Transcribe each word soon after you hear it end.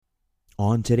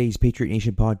On today's Patriot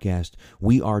Nation podcast,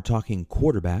 we are talking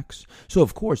quarterbacks. So,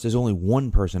 of course, there's only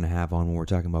one person to have on when we're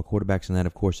talking about quarterbacks, and that,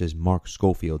 of course, is Mark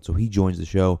Schofield. So he joins the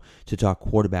show to talk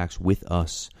quarterbacks with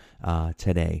us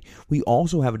today. We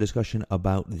also have a discussion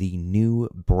about the new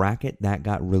bracket that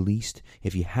got released.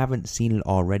 If you haven't seen it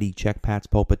already, check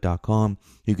patspulpit.com.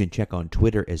 You can check on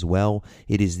Twitter as well.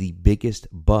 It is the biggest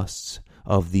busts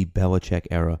of the Belichick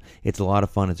era. It's a lot of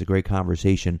fun. It's a great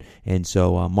conversation. And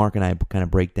so Mark and I kind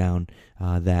of break down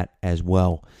that as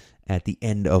well at the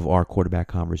end of our quarterback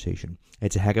conversation.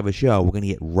 It's a heck of a show. We're going to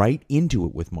get right into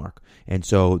it with Mark. And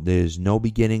so there's no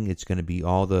beginning. It's going to be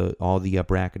all the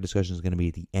bracket discussion is going to be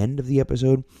at the end of the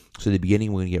episode. So at the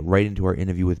beginning, we're going to get right into our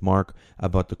interview with Mark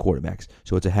about the quarterbacks.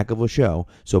 So it's a heck of a show.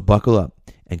 So buckle up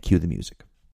and cue the music.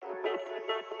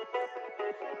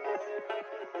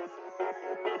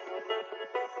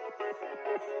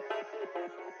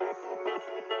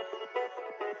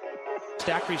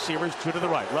 Stacked receivers, two to the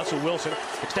right. Russell Wilson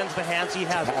extends the hands he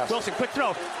has. Wilson, quick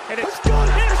throw. And it's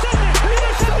intercepted!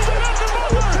 Intercepted! Malcolm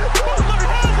Butler! Butler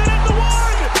has it at the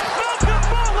one! Malcolm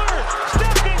Butler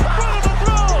stepped in front of the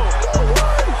throw!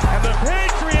 And the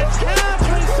Patriots have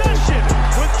possession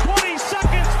with 20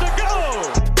 seconds to go!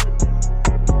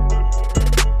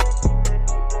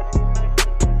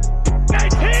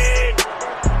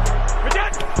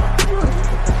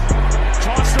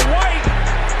 Toss to White.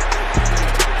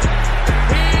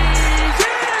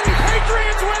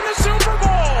 Win the Super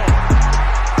Bowl!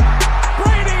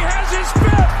 Brady has his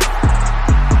fifth!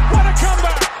 What a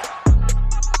comeback!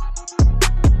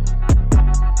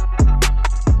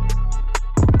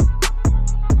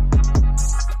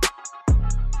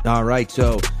 All right,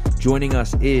 so joining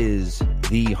us is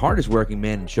the hardest working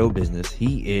man in show business.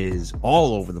 He is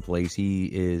all over the place. He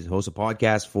is hosts a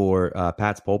podcast for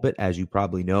Pat's Pulpit, as you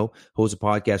probably know. Hosts a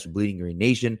podcast for Bleeding Green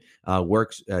Nation.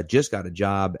 Just got a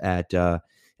job at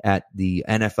the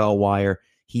NFL Wire.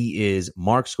 He is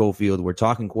Mark Schofield. We're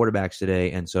talking quarterbacks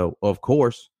today, and so, of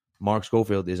course, Mark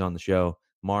Schofield is on the show.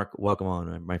 Mark, welcome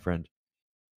on, my friend.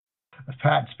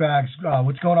 Pat Spags,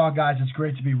 what's going on, guys? It's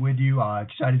great to be with you.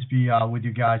 Excited to be with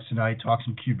you guys tonight, talk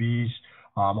some QBs.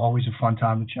 Always a fun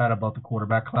time to chat about the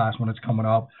quarterback class when it's coming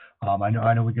up. I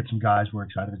know we get some guys we're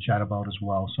excited to chat about as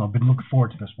well, so I've been looking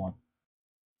forward to this one.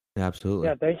 Absolutely.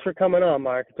 Yeah, thanks for coming on,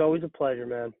 Mark. It's always a pleasure,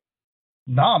 man.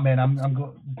 No, man, I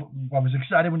was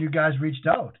excited when you guys reached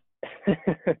out.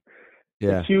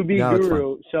 Yeah, QB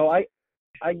guru. So I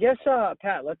guess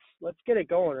Pat, let's get it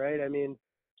going, right? I mean,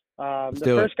 the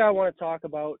first guy I want to talk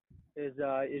about is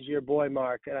your boy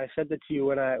Mark, and I sent it to you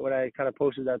when I kind of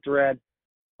posted that thread.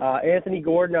 Anthony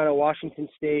Gordon out of Washington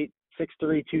State,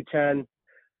 6'3", 210.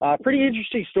 Pretty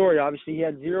interesting story. Obviously, he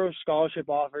had 0 scholarship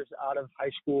offers out of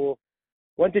high school.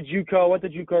 Went to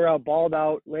JUCO route, balled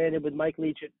out, landed with Mike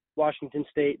Leach at Washington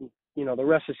State, and the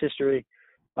rest is history.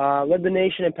 Led the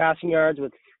nation in passing yards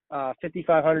with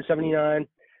 5,579,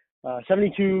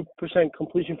 72%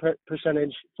 completion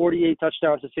percentage, 48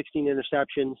 touchdowns to 16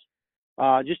 interceptions.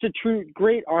 Just a true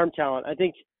great arm talent. I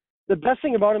think the best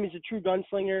thing about him is a true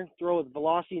gunslinger, throw with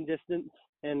velocity and distance,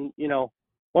 and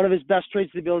one of his best traits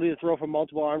is the ability to throw from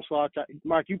multiple arm slots.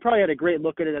 Mark, you probably had a great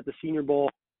look at it at the Senior Bowl,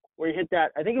 where he hit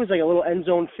that, I think it was like a little end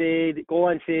zone fade, goal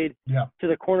line fade to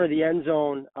the corner of the end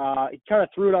zone. He kind of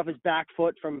threw it off his back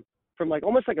foot from like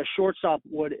almost like a shortstop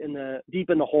would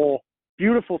deep in the hole.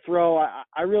 Beautiful throw.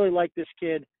 I really like this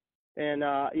kid, and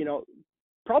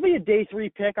probably a day 3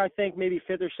 pick. I think maybe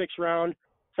 5th or 6th round.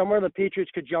 Somewhere the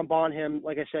Patriots could jump on him,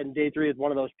 like I said, in day 3 with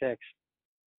one of those picks.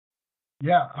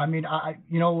 Yeah, I mean,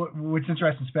 what's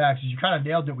interesting, Spags, is you kind of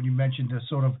nailed it when you mentioned the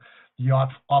sort of the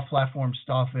off-platform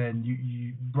stuff, and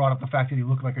you brought up the fact that he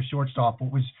looked like a shortstop.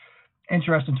 What was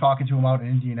interesting talking to him out in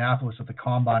Indianapolis at the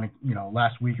Combine,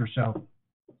 last week or so,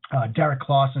 Derek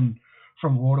Clausen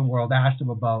from Roto-World asked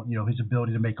him about, his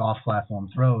ability to make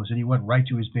off-platform throws, and he went right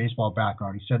to his baseball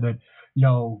background. He said that,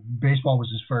 baseball was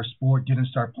his first sport, didn't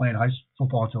start playing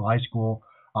football until high school.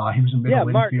 He was a middle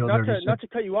infielder. Mark, not to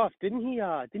cut you off, didn't he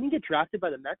get drafted by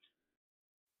the Mets?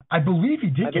 I believe he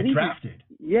did get drafted.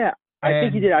 I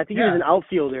think he did. I think he was an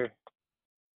outfielder.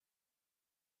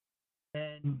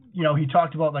 And, he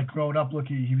talked about, like, growing up,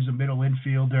 he was a middle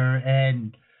infielder,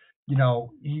 and,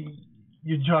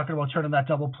 you're talking about turning that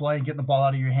double play and getting the ball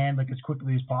out of your hand, like, as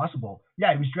quickly as possible.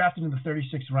 Yeah, he was drafted in the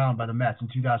 36th round by the Mets in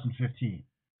 2015.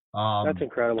 That's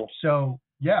incredible. So,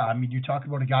 yeah, I mean, you're talking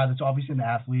about a guy that's obviously an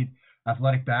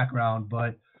athletic background,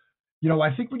 but,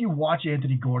 I think when you watch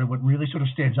Anthony Gordon, what really sort of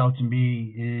stands out to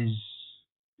me is,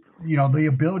 the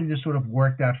ability to sort of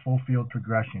work that full field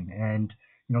progression. And,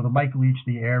 the Mike Leach,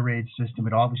 the air raid system,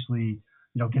 it obviously,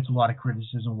 gets a lot of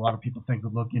criticism. A lot of people think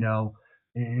that, look,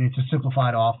 it's a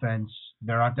simplified offense.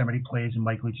 There aren't that many plays in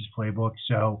Mike Leach's playbook,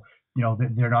 so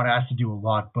they're not asked to do a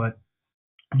lot. But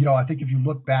I think if you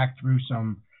look back through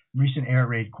some recent air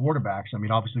raid quarterbacks, I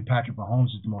mean, obviously Patrick Mahomes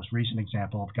is the most recent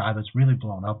example of a guy that's really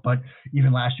blown up. But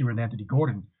even last year with Anthony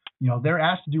Gordon, they're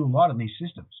asked to do a lot in these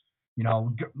systems.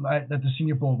 At the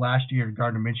Senior Bowl last year,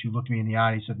 Gardner Minshew looked me in the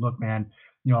eye and he said, "Look, man,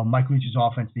 Mike Leach's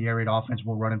offense, the air raid offense,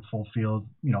 will run in full field,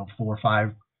 4 or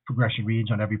 5 progression reads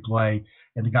on every play,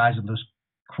 and the guys in those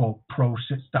quote pro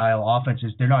style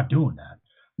offenses, they're not doing that."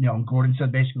 And Gordon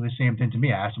said basically the same thing to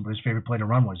me. I asked him what his favorite play to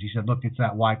run was. He said, "Look, it's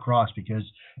that Y cross, because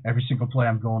every single play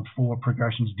I'm going 4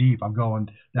 progressions deep. I'm going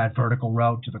that vertical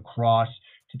route to the cross,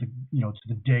 to the to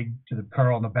the dig, to the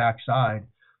curl on the backside."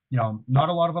 Not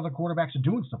a lot of other quarterbacks are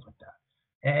doing stuff like that.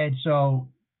 And so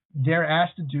they're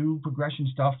asked to do progression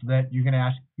stuff that you're going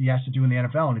to be asked to do in the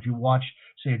NFL. And if you watch,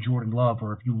 say, a Jordan Love,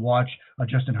 or if you watch a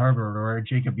Justin Herbert or a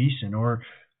Jacob Eason, or,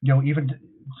 even to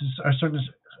a certain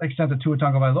extent the Tua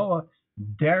Tagovailoa,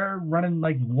 they're running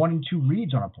like 1 and 2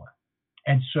 reads on a play.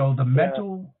 And so the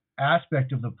mental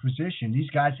aspect of the position, these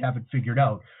guys haven't figured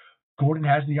out. Gordon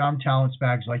has the arm talent,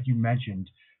 Spags, like you mentioned.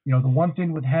 The one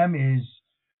thing with him is,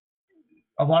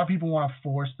 a lot of people want to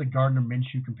force the Gardner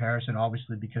Minshew comparison,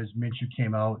 obviously, because Minshew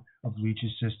came out of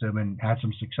Leach's system and had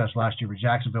some success last year with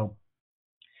Jacksonville.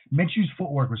 Minshew's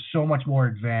footwork was so much more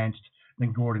advanced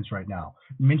than Gordon's right now.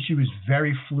 Minshew is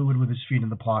very fluid with his feet in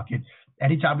the pocket.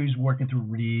 Anytime he's working through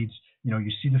reads,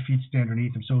 you see the feet stay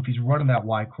underneath him. So if he's running that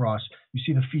Y cross, you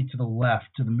see the feet to the left,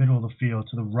 to the middle of the field,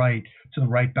 to the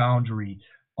right boundary,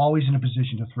 always in a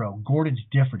position to throw. Gordon's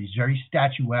different. He's very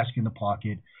statuesque in the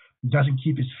pocket. Doesn't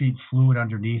keep his feet fluid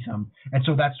underneath him. And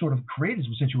so that sort of created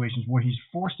some situations where he's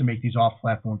forced to make these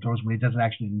off-platform throws when he doesn't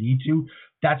actually need to.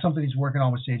 That's something he's working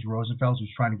on with Sage Rosenfels,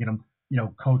 who's trying to get him,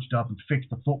 coached up and fix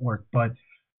the footwork. But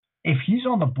if he's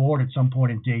on the board at some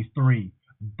point in day 3,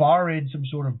 barring some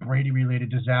sort of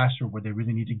Brady-related disaster where they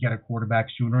really need to get a quarterback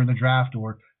sooner in the draft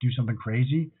or do something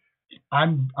crazy,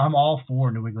 I'm all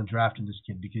for New England drafting this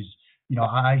kid, because,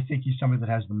 I think he's somebody that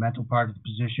has the mental part of the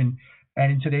position.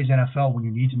 And in today's NFL, when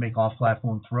you need to make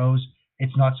off-platform throws,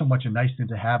 it's not so much a nice thing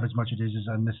to have as much as it is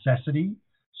a necessity.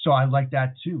 So I like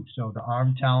that too. So the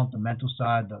arm talent, the mental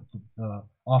side, the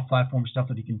off-platform stuff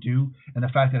that he can do, and the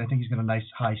fact that I think he's got a nice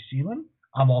high ceiling,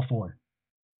 I'm all for it.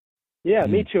 Yeah,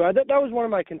 me too. That was one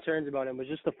of my concerns about him, was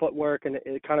just the footwork and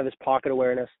kind of his pocket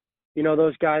awareness.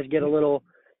 Those guys get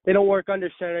they don't work under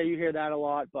center. You hear that a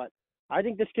lot, but I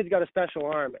think this kid's got a special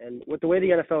arm. And with the way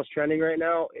the NFL is trending right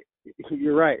now,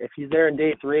 you're right. If he's there in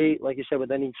day 3, like you said,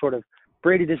 with any sort of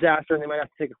Brady disaster and they might have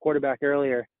to take a quarterback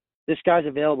earlier, this guy's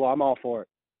available. I'm all for it.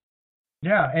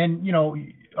 Yeah, and,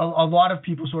 a lot of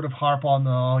people sort of harp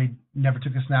on he never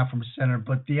took a snap from a center,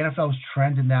 but the NFL is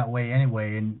trending that way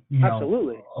anyway. And,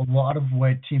 absolutely, a lot of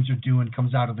what teams are doing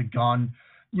comes out of the gun.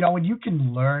 And you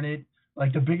can learn it.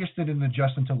 Like, the biggest thing in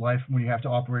adjusting to life when you have to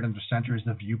operate under center is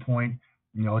the viewpoint.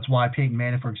 It's why Peyton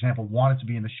Manning, for example, wanted to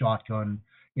be in the shotgun.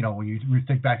 When you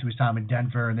think back to his time in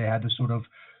Denver, and they had this sort of,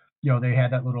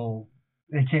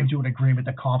 they came to an agreement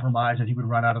to compromise that he would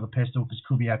run out of the pistol because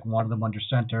Kubiak wanted them under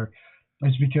center.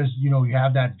 It's because, you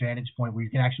have that vantage point where you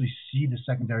can actually see the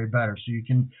secondary better. So you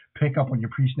can pick up on your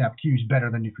pre-snap cues better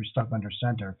than if you're stuck under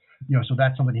center. So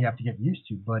that's something you have to get used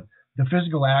to. But the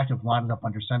physical act of lining up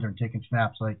under center and taking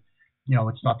snaps,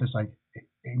 it's not this,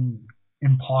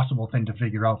 impossible thing to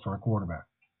figure out for a quarterback.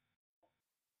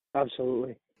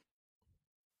 Absolutely.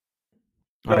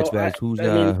 All right, Spags,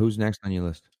 who's next on your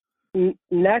list?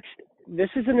 Next, this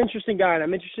is an interesting guy, and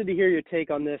I'm interested to hear your take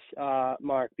on this,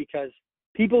 Mark, because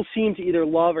people seem to either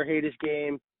love or hate his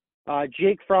game.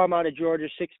 Jake Fromm out of Georgia,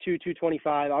 6'2",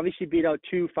 225, obviously beat out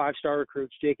 2 5-star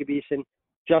recruits, Jacob Eason.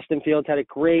 Justin Fields had a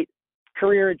great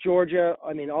career at Georgia.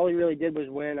 I mean, all he really did was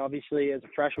win. Obviously, as a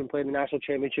freshman, played in the national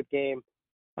championship game.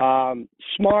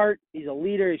 Smart, he's a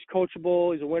leader, he's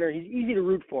coachable, he's a winner, he's easy to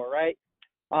root for, right?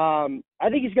 I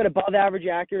think he's got above average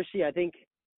accuracy. I think,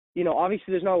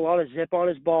 obviously there's not a lot of zip on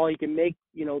his ball. He can make,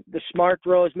 the smart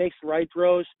throws, makes the right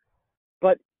throws,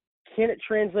 but can it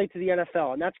translate to the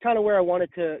NFL? And that's kind of where I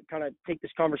wanted to kind of take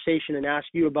this conversation and ask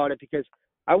you about it, because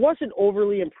I wasn't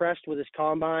overly impressed with his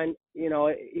combine. He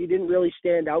didn't really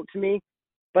stand out to me.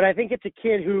 But I think it's a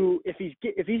kid who, if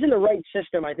he's in the right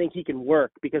system, I think he can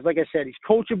work, because, like I said, he's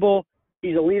coachable,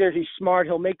 he's a leader, he's smart,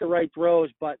 he'll make the right throws,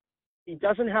 but he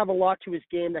doesn't have a lot to his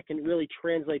game that can really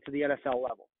translate to the NFL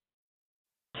level.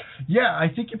 Yeah, I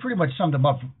think you pretty much summed him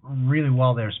up really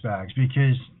well there, Spags,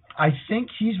 because I think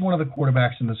he's one of the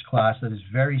quarterbacks in this class that is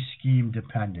very scheme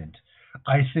dependent.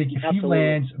 I think if he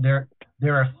lands there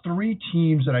are 3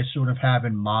 teams that I sort of have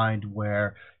in mind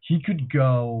where he could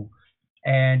go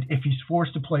And if he's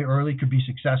forced to play early, could be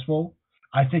successful.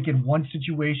 I think in one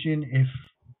situation, if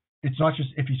it's not just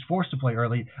if he's forced to play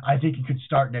early, I think he could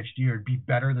start next year and be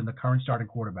better than the current starting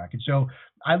quarterback. And so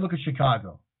I look at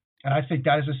Chicago, and I think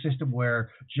that is a system where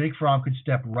Jake Fromm could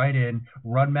step right in,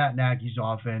 run Matt Nagy's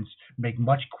offense, make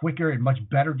much quicker and much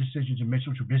better decisions than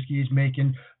Mitchell Trubisky is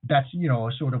making. That's, a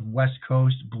sort of West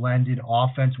Coast blended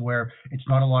offense where it's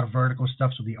not a lot of vertical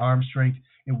stuff, so the arm strength,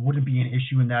 it wouldn't be an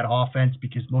issue in that offense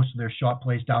because most of their shot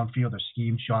plays downfield are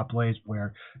schemed shot plays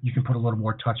where you can put a little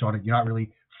more touch on it. You're not really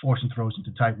forcing throws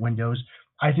into tight windows.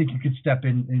 I think you could step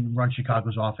in and run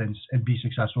Chicago's offense and be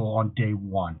successful on day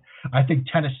one. I think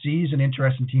Tennessee is an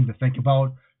interesting team to think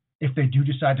about. If they do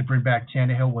decide to bring back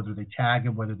Tannehill, whether they tag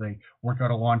him, whether they work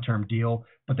out a long-term deal,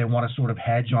 but they want to sort of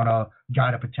hedge on a guy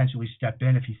to potentially step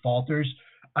in if he falters,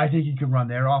 I think he could run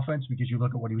their offense because you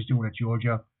look at what he was doing at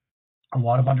Georgia, a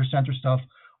lot of under center stuff,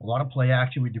 a lot of play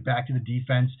action. We do back to the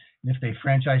defense. And if they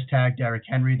franchise tag Derrick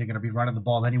Henry, they're going to be running the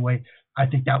ball anyway. I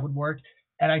think that would work.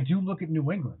 And I do look at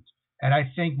New England. And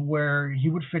I think where he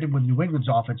would fit in with New England's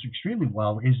offense extremely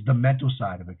well is the mental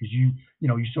side of it, because you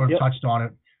sort of touched on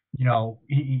it.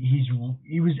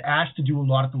 He was asked to do a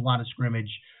lot at the line of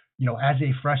scrimmage, as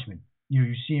a freshman.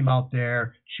 You see him out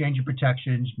there changing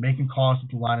protections, making calls at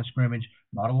the line of scrimmage.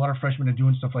 Not a lot of freshmen are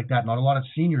doing stuff like that. Not a lot of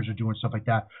seniors are doing stuff like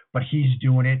that, but he's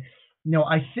doing it.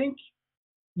 I think,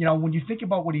 when you think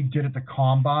about what he did at the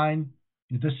combine,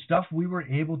 the stuff we were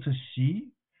able to see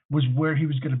was where he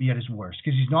was going to be at his worst,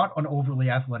 because he's not an overly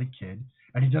athletic kid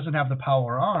and he doesn't have the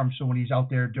power arm. So when he's out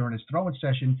there during his throwing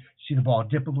session, you see the ball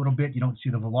dip a little bit. You don't see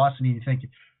the velocity. You think,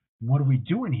 what are we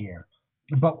doing here?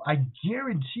 But I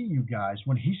guarantee you guys,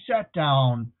 when he sat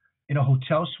down in a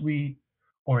hotel suite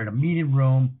or in a meeting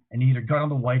room and either got on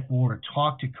the whiteboard or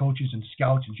talked to coaches and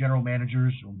scouts and general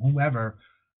managers or whomever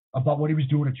about what he was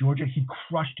doing at Georgia, he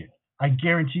crushed it. I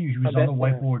guarantee you he was on the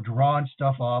whiteboard drawing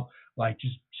stuff up, like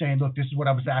just saying, look, this is what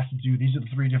I was asked to do. These are the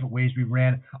 3 different ways we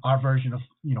ran our version of,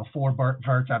 4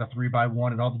 verts out of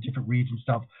 3x1 and all the different reads and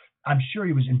stuff. I'm sure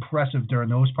he was impressive during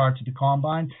those parts of the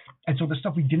combine. And so the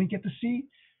stuff we didn't get to see,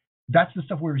 that's the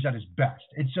stuff where he's at his best.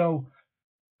 And so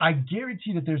I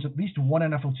guarantee that there's at least one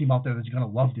NFL team out there that's going to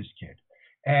love this kid.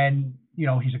 And,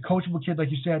 he's a coachable kid,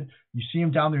 like you said. You see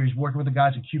him down there. He's working with the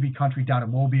guys at QB Country down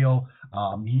in Mobile.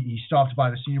 He stopped by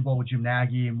the Senior Bowl with Jim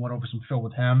Nagy and went over some film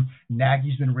with him.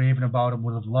 Nagy's been raving about him.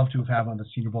 Would have loved to have had him on the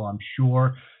Senior Bowl, I'm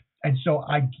sure. And so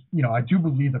I do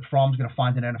believe that Fromm's going to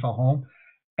find an NFL home.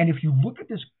 And if you look at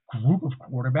this group of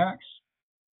quarterbacks,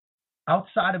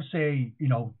 outside of, say,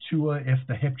 Tua, if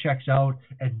the hip checks out,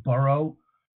 and Burrow,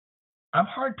 I'm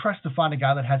hard-pressed to find a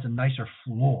guy that has a nicer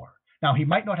floor. Now, he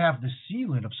might not have the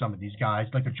ceiling of some of these guys,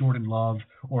 like a Jordan Love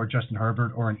or a Justin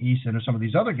Herbert or an Eason or some of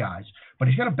these other guys, but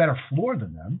he's got a better floor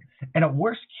than them. And at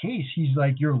worst case, he's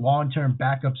like your long-term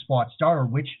backup spot starter,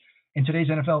 which in today's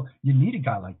NFL, you need a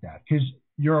guy like that because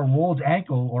you're a rolled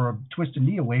ankle or a twisted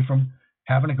knee away from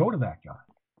having to go to that guy.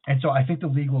 And so I think the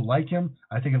league will like him.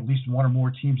 I think at least one or more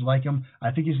teams like him.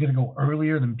 I think he's going to go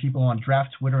earlier than people on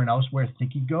draft Twitter and elsewhere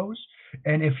think he goes.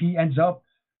 And if he ends up,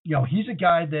 he's a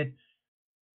guy that,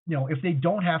 if they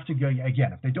don't have to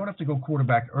go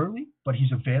quarterback early, but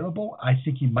he's available, I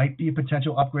think he might be a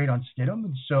potential upgrade on Stidham.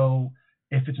 And so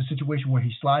if it's a situation where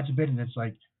he slides a bit and it's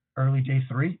like early day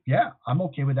 3, yeah, I'm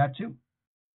okay with that too.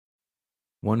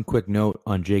 One quick note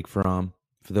on Jake Fromm,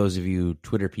 for those of you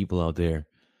Twitter people out there,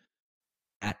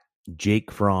 at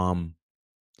Jake Fromm,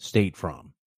 State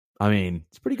Fromm. I mean,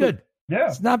 it's pretty good. Yeah.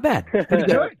 It's not bad. It's pretty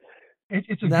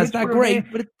good. That's not great,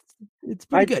 but it's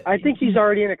pretty good. I think he's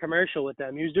already in a commercial with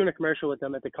them. He was doing a commercial with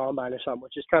them at the Combine or something,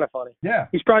 which is kind of funny. Yeah.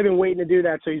 He's probably been waiting to do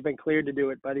that, so he's been cleared to do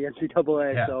it by the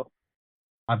NCAA. Yeah. So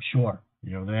I'm sure.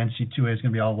 The NC2A is going to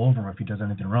be all over him if he does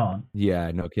anything wrong.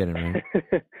 Yeah, no kidding, man.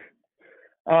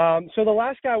 So the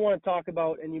last guy I want to talk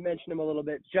about, and you mentioned him a little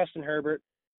bit, Justin Herbert.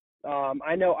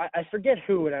 I know I forget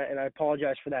who, and I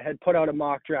apologize for that, had put out a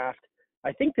mock draft,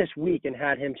 I think this week, and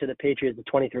had him to the Patriots at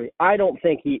 23. I don't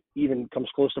think he even comes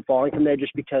close to falling from there,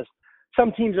 just because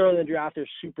some teams early in the draft are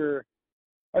super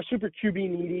QB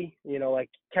needy, like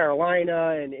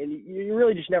Carolina, and you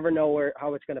really just never know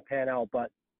how it's going to pan out. But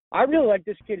I really like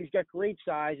this kid. He's got great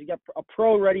size. He's got a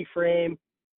pro-ready frame,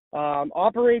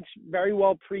 operates very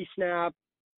well pre-snap.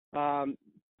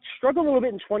 Struggled a little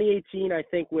bit in 2018, I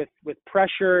think, with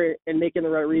pressure and making the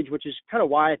right reads, which is kind of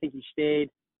why I think he stayed.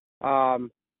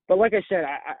 But like I said,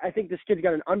 I think this kid's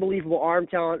got an unbelievable arm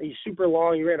talent. He's super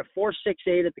long. He ran a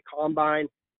 4.68 at the Combine,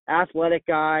 athletic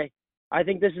guy. I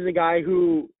think this is a guy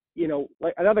who,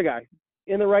 like another guy,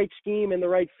 in the right scheme, in the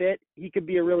right fit, he could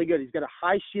be a really good. He's got a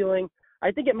high ceiling.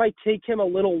 I think it might take him a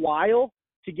little while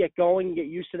to get going and get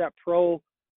used to that pro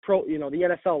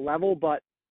the NFL level, but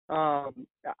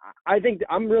I think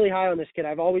I'm really high on this kid.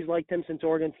 I've always liked him since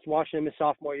Oregon, watching him his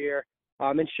sophomore year.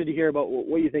 I'm interested to hear about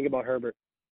what you think about Herbert.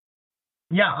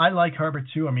 Yeah, I like Herbert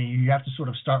too. I mean, you have to sort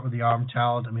of start with the arm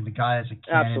talent. I mean, the guy is a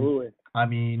cannon. Absolutely. I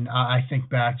mean, I think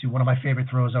back to one of my favorite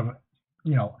throws of,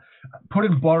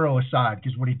 putting Burrow aside,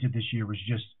 because what he did this year was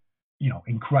just,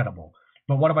 incredible.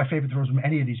 But one of my favorite throws from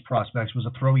any of these prospects was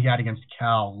a throw he had against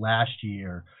Cal last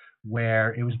year,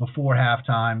 where it was before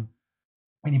halftime,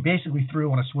 and he basically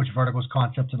threw on a switch verticals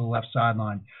concept to the left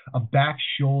sideline, a back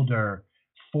shoulder,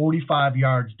 45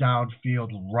 yards downfield,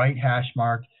 right hash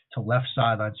mark to left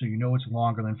sideline, so it's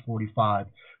longer than 45.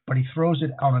 But he throws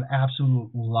it on an absolute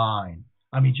line.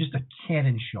 I mean, just a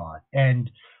cannon shot.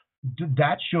 And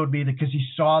that showed me that because he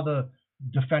saw the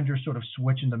defender sort of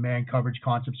switch in the man coverage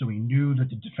concept, so he knew that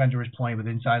the defender is playing with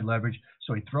inside leverage,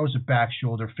 so he throws it back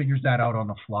shoulder, figures that out on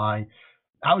the fly.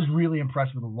 I was really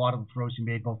impressed with a lot of the throws he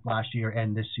made both last year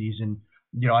and this season.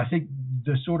 I think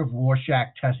the sort of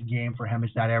Rorschach test game for him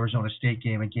is that Arizona State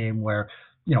game, a game where,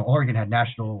 Oregon had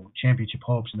national championship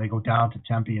hopes, and they go down to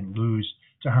Tempe and lose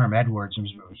to Herm Edwards. It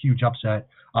was a huge upset,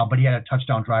 but he had a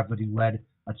touchdown drive that he led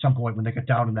at some point when they got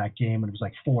down in that game, and it was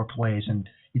like 4 plays, and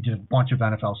he did a bunch of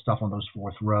NFL stuff on those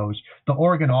 4 throws. The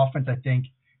Oregon offense, I think,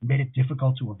 made it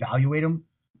difficult to evaluate him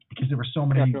because there were so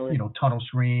many, tunnel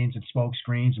screens and smoke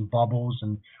screens and bubbles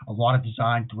and a lot of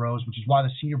design throws, which is why the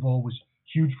Senior Bowl was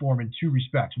huge for him in 2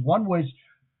 respects. One was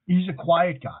he's a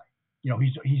quiet guy.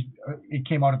 It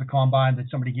came out of the combine that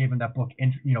somebody gave him that book,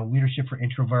 Leadership for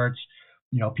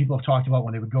Introverts. People have talked about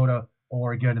when they would go to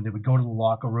Oregon and they would go to the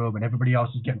locker room and everybody else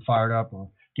is getting fired up or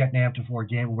getting amped before a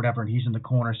game or whatever, and he's in the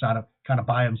corner kind of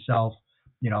by himself.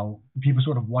 People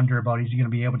sort of wonder about, is he going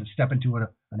to be able to step into an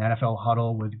NFL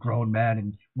huddle with grown men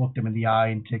and look them in the eye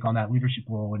and take on that leadership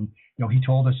role? And, he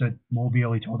told us at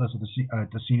Mobile, he told us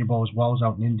at the Senior Bowl, as well as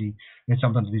out in Indy, it's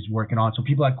something that he's working on. So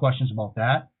people had questions about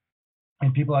that.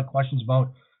 And people had questions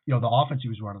about, the offense he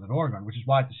was running at Oregon, which is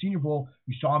why at the Senior Bowl,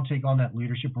 you saw him take on that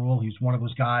leadership role. He's one of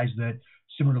those guys that,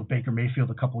 similar to Baker Mayfield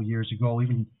a couple of years ago,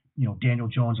 even, Daniel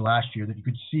Jones last year, that you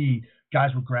could see guys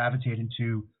would gravitate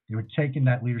into. They were taking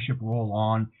that leadership role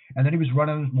on. And then he was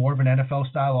running more of an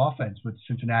NFL-style offense with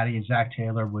Cincinnati and Zach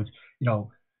Taylor with,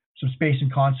 some space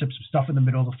and concepts, some stuff in the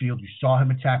middle of the field. You saw him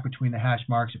attack between the hash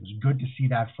marks. It was good to see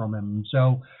that from him.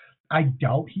 So I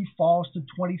doubt he falls to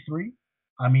 23.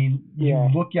 I mean, you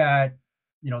look at,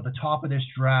 the top of this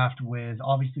draft with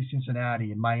obviously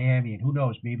Cincinnati and Miami and who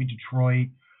knows, maybe Detroit,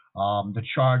 the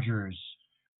Chargers,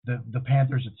 the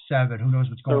Panthers at 7. Who knows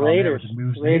what's going on there with the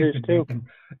moves. Raiders too.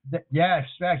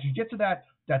 Facts. You get to that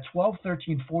 12,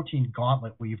 13, 14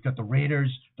 gauntlet where you've got the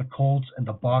Raiders, the Colts, and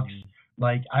the Bucks.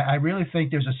 Like, I really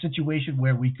think there's a situation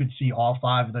where we could see all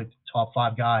 5 of the top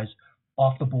 5 guys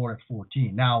off the board at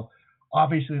 14. Now,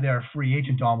 obviously, there are free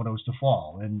agent dominoes to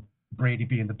fall, and Brady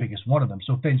being the biggest one of them.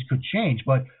 So things could change.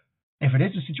 But if it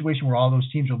is a situation where all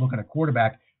those teams are looking at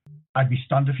quarterback, I'd be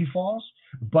stunned if he falls.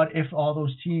 But if all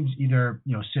those teams either,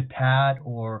 sit pat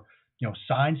or,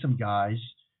 sign some guys,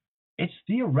 it's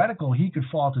theoretical he could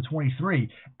fall to 23.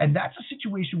 And that's a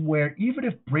situation where even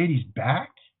if Brady's back,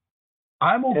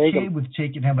 I'm okay with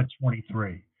taking him at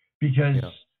 23 because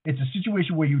it's a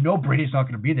situation where Brady's not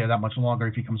going to be there that much longer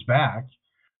if he comes back.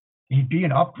 He'd be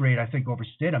an upgrade, I think, over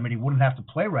Stidham, and he wouldn't have to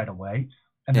play right away.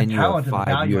 And then the you talent have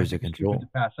 5 years of control to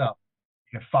pass up.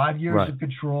 You got 5 years of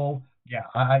control. Yeah,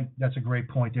 that's a great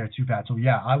point there too, Pat. So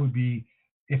I would be,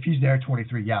 if he's there at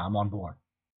 23. Yeah, I'm on board.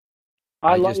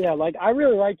 I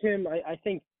really like him. I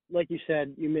think, like you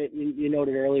said, you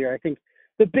noted earlier, I think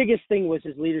the biggest thing was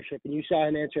his leadership, and you saw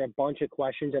him answer a bunch of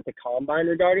questions at the combine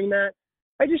regarding that.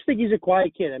 I just think he's a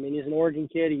quiet kid. I mean, he's an Oregon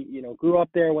kid. He, grew up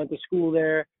there, went to school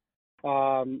there,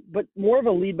 but more of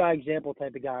a lead by example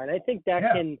type of guy. And I think that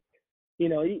can,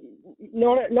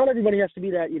 not everybody has to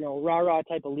be that, rah-rah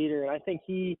type of leader. And I think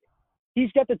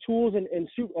he's got the tools and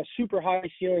a super high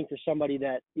ceiling for somebody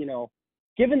that,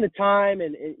 given the time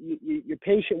and you're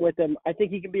patient with him, I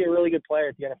think he can be a really good player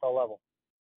at the NFL level.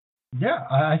 Yeah,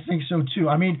 I think so too.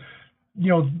 I mean,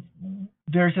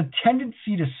 there's a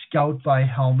tendency to scout by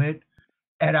helmet,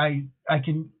 and I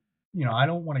can, I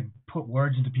don't want to put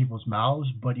words into people's mouths,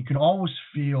 but you can always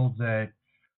feel that,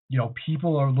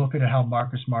 people are looking at how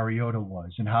Marcus Mariota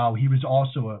was and how he was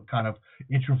also a kind of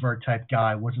introvert type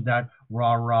guy, wasn't that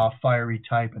rah-rah, fiery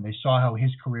type, and they saw how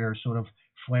his career sort of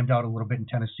flamed out a little bit in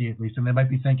Tennessee at least, and they might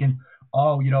be thinking,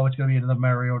 oh, it's going to be another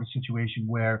Mariota situation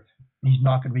where he's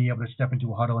not going to be able to step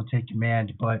into a huddle and take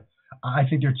command. But I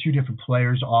think they're 2 different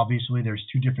players. Obviously, there's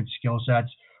 2 different skill sets.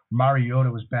 Mariota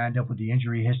was banged up with the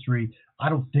injury history. I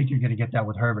don't think you're going to get that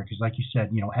with Herbert because, like you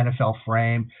said, NFL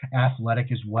frame,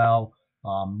 athletic as well.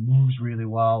 moves really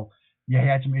well. Yeah, he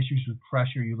had some issues with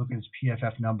pressure. You look at his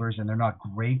PFF numbers, and they're not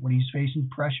great when he's facing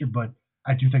pressure, but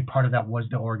I do think part of that was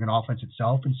the Oregon offense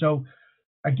itself. And so,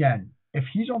 again, if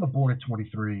he's on the board at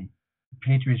 23, the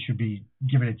Patriots should be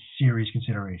giving it serious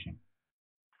consideration.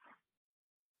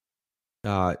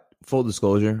 Full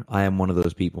disclosure, I am one of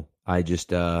those people. I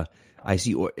just I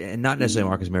see, and not necessarily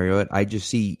Marcus Mariota.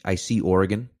 I see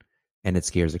Oregon, and it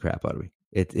scares the crap out of me.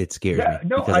 It scares me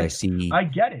because I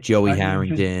get it. Joey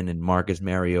Harrington and Marcus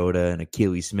Mariota and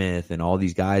Achilles Smith and all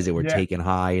these guys that were taken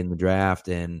high in the draft,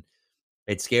 and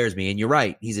it scares me. And you're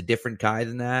right, he's a different guy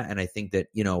than that, and I think that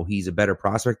he's a better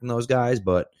prospect than those guys,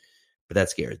 but that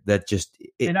scares. That just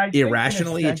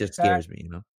irrationally, it just scares me.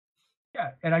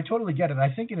 Yeah, and I totally get it. I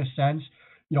think in a sense,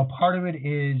 part of it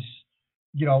is,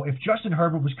 if Justin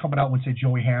Herbert was coming out when, say,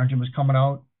 Joey Harrington was coming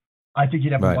out, I think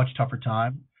you'd have a much tougher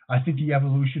time. I think the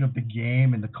evolution of the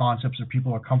game and the concepts that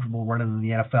people are comfortable running in the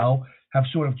NFL have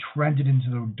sort of trended into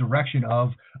the direction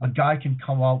of a guy can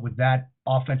come out with that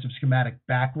offensive schematic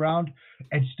background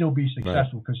and still be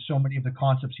successful because so many of the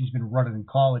concepts he's been running in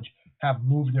college have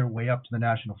moved their way up to the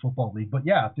National Football League. But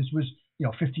yeah, if this was,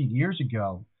 15 years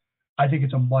ago, I think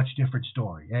it's a much different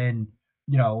story. And,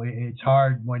 it's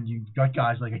hard when you've got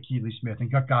guys like Achilles Smith and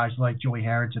got guys like Joey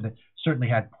Harrington that certainly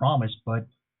had promise, but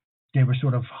they were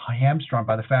sort of hamstrung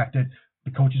by the fact that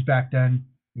the coaches back then,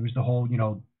 it was the whole,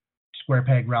 square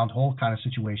peg, round hole kind of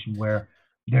situation where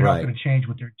they're not going to change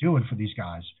what they're doing for these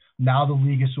guys. Now the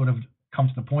league has sort of come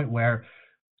to the point where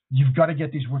you've got to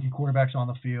get these rookie quarterbacks on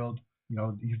the field.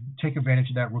 You take advantage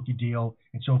of that rookie deal.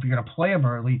 And so if you're going to play them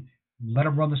early, let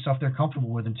them run the stuff they're comfortable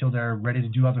with until they're ready to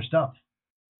do other stuff.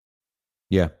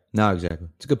 Yeah, no, exactly.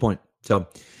 It's a good point. So,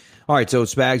 all right, so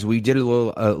Spags, we did it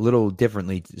a little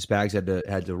differently. Spags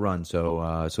had to run,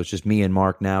 so it's just me and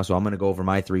Mark now. So I'm going to go over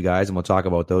my three guys, and we'll talk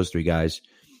about those three guys.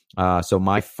 So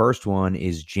my first one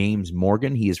is James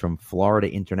Morgan. He is from Florida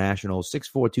International,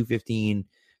 6'4", 215,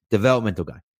 developmental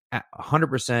guy,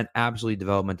 100% absolutely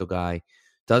developmental guy.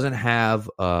 Doesn't have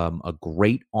a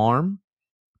great arm,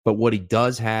 but what he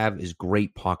does have is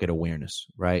great pocket awareness.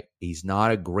 Right? He's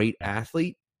not a great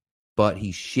athlete, but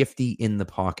he's shifty in the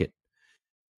pocket.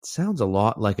 Sounds a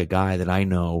lot like a guy that I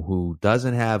know who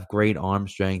doesn't have great arm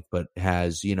strength, but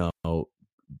has,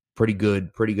 pretty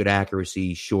good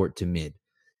accuracy, short to mid,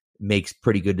 makes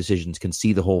pretty good decisions, can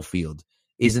see the whole field,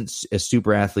 isn't a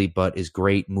super athlete, but is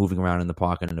great moving around in the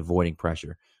pocket and avoiding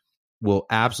pressure. Will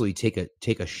absolutely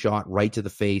take a shot right to the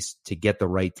face to get the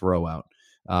right throw out.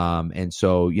 And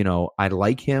so, I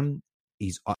like him.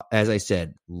 He's, as I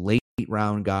said, late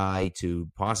round guy to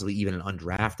possibly even an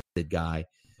undrafted guy.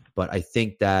 But I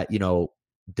think that,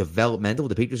 developmental,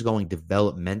 the Patriots going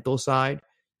developmental side,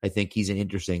 I think he's an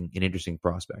interesting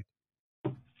prospect.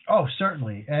 Oh,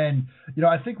 certainly. And,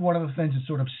 I think one of the things that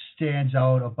sort of stands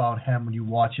out about him when you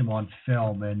watch him on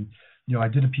film, and, I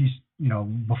did a piece,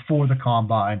 before the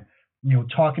combine,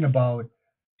 talking about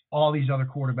all these other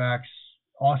quarterbacks,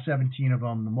 all 17 of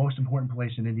them, the most important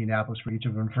place in Indianapolis for each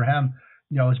of them. For him,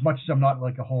 as much as I'm not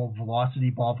like a whole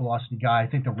ball velocity guy, I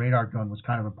think the radar gun was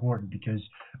kind of important because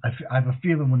I have a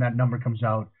feeling when that number comes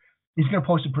out, he's going to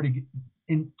post a pretty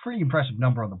impressive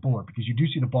number on the board because you do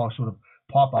see the ball sort of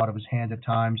pop out of his hand at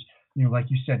times. Like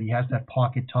you said, he has that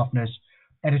pocket toughness.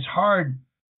 And it's hard,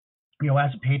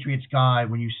 as a Patriots guy,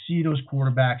 when you see those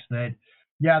quarterbacks that,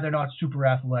 they're not super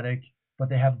athletic, but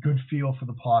they have good feel for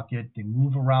the pocket. They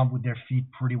move around with their feet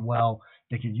pretty well.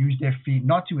 They can use their feet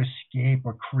not to escape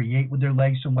or create with their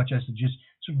legs so much as to just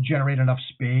sort of generate enough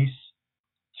space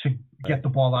to get the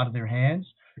ball out of their hands.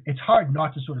 It's hard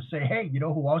not to sort of say, hey,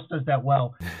 who else does that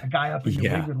well? A guy up in New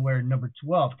England wearing number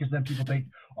 12, because then people think,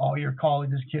 oh, you're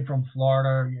calling this kid from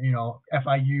Florida,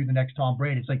 FIU, the next Tom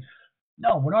Brady. It's like,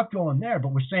 no, we're not going there, but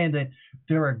we're saying that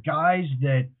there are guys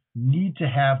that need to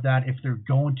have that if they're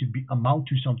going to amount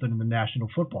to something in the National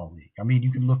Football League. I mean,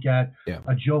 you can look at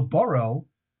a Joe Burrow.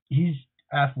 He's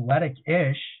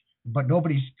athletic-ish, but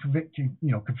nobody's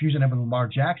confusing him with Lamar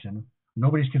Jackson.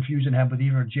 Nobody's confusing him with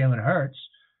even Jalen Hurts.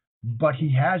 But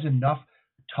he has enough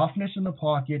toughness in the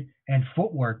pocket and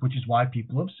footwork, which is why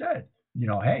people have said,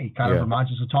 hey, he kind of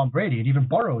reminds us of Tom Brady, and even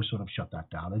Burrow sort of shut that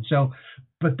down. And so,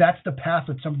 but that's the path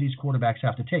that some of these quarterbacks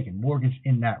have to take, and Morgan's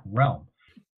in that realm.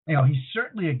 He's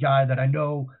certainly a guy that I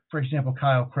know, for example,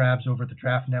 Kyle Krabs over at the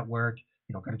Draft Network,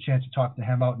 got a chance to talk to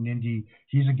him out in Indy.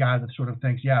 He's a guy that sort of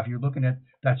thinks, if you're looking at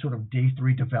that sort of day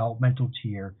 3 developmental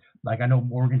tier, like I know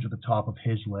Morgan's at the top of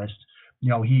his list.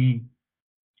 He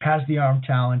has the arm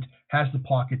talent, has the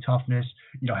pocket toughness,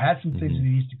 has some things that he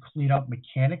needs to clean up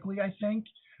mechanically, I think,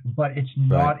 but it's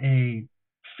not a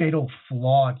fatal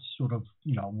flaw. It's sort of,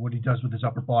 what he does with his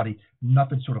upper body,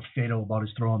 nothing sort of fatal about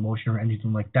his throwing motion or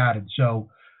anything like that. And so,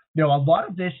 a lot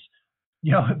of this,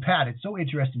 Pat, it's so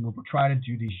interesting when we're trying to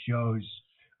do these shows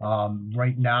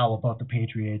right now about the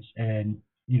Patriots and,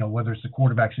 whether it's the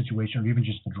quarterback situation or even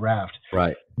just the draft.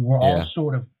 Right. We're all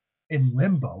sort of in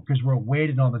limbo because we're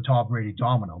waiting on the Tom Brady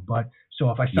domino. But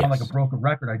so if I sound like a broken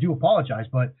record, I do apologize.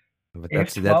 But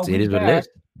it is what it is.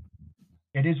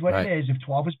 It is what it is. If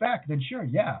 12 is back, then sure,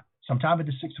 yeah. Sometime in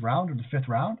the 6th round or the 5th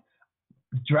round,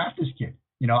 draft this kid.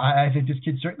 I think this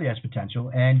kid certainly has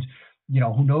potential, and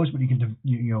who knows what he can,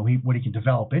 what he can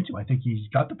develop into. I think he's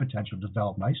got the potential to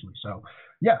develop nicely. So,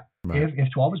 yeah,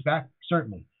 if 12 is back,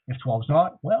 certainly. If 12 is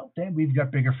not, well, then we've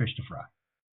got bigger fish to fry.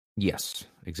 Yes,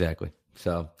 exactly.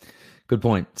 So, good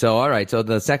point. So, all right. So,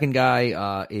 the second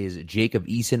guy is Jacob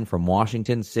Eason from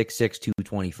Washington, 6'6",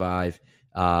 225.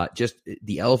 Just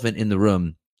the elephant in the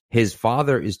room. His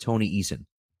father is Tony Eason,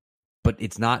 but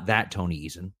it's not that Tony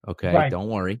Eason. Okay, right. Don't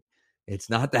worry. It's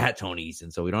not that Tony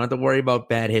Eason. So we don't have to worry about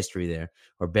bad history there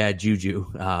or bad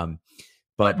juju.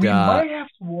 But we might have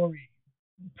to worry,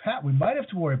 Pat. We might have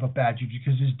to worry about bad juju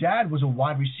because his dad was a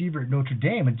wide receiver at Notre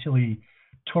Dame until he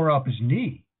tore up his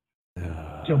knee.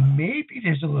 So maybe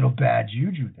there's a little bad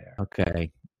juju there.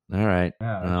 Okay. All right.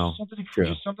 Yeah, something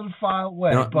to file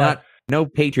away. No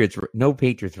Patriots related. No,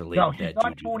 he's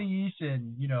not juju. Tony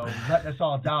Eason, letting us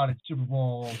all down at Super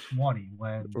Bowl 20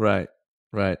 when right.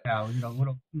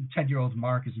 Little 10-year-old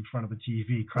Mark is in front of the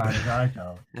TV crying his eyes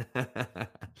out.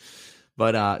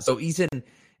 But so Eason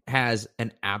has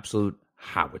an absolute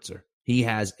howitzer. He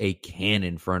has a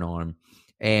cannon for an arm,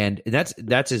 and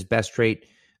that's his best trait,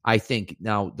 I think.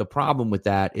 Now the problem with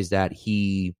that is that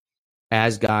he,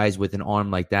 as guys with an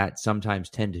arm like that sometimes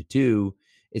tend to do,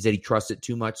 is that he trusts it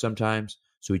too much sometimes.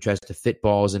 So he tries to fit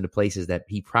balls into places that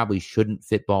he probably shouldn't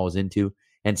fit balls into.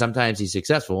 And sometimes he's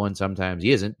successful and sometimes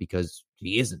he isn't because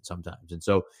he isn't sometimes. And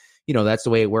so, that's the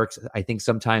way it works. I think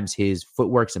sometimes his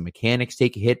footwork and mechanics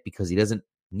take a hit because he doesn't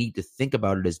need to think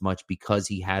about it as much because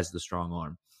he has the strong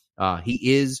arm.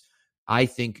 He is, I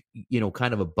think,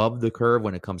 kind of above the curve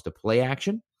when it comes to play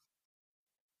action.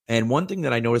 And one thing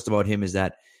that I noticed about him is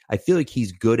that I feel like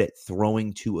he's good at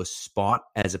throwing to a spot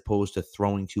as opposed to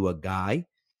throwing to a guy,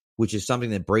 which is something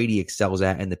that Brady excels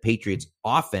at. And the Patriots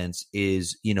offense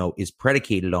is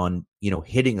predicated on,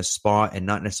 hitting a spot and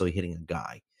not necessarily hitting a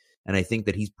guy. And I think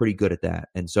that he's pretty good at that.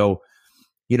 And so,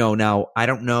 now I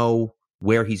don't know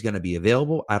where he's going to be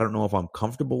available. I don't know if I'm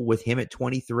comfortable with him at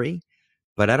 23,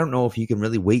 but I don't know if you can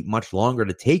really wait much longer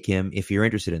to take him if you're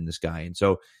interested in this guy. And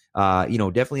so,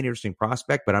 definitely an interesting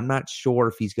prospect, but I'm not sure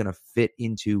if he's going to fit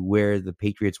into where the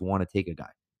Patriots want to take a guy.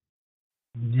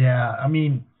 Yeah, I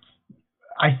mean,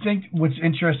 I think what's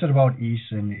interesting about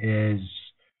Eason is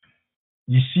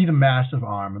you see the massive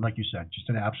arm, and like you said, just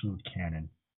an absolute cannon.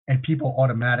 And people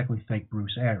automatically think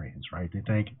Bruce Arians, right? They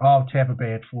think, Tampa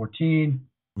Bay at 14.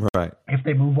 Right. If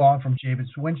they move on from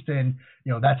Jameis Winston,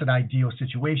 that's an ideal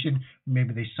situation.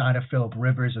 Maybe they sign a Phillip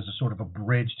Rivers as a sort of a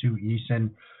bridge to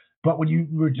Eason. But when you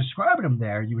were describing him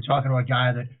there, you were talking about a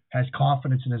guy that has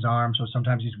confidence in his arm, so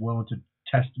sometimes he's willing to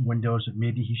test windows that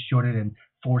maybe he shouldn't and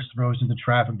force throws into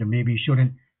traffic that maybe he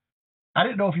shouldn't. I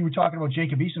didn't know if you were talking about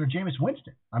Jacob Eason or Jameis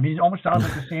Winston. I mean, it almost sounds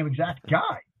like the same exact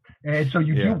guy. And so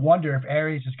you do wonder if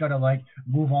Arians is going to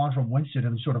move on from Winston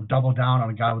and sort of double down on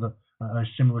a guy with a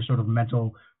similar sort of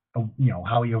mental,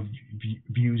 how he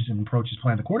views and approaches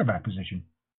playing the quarterback position.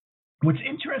 What's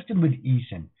interesting with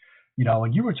Eason,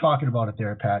 and you were talking about it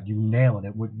there, Pat, you nailing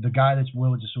it, with the guy that's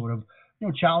willing to sort of,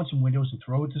 challenge some windows and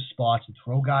throw it to spots and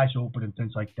throw guys open and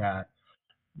things like that.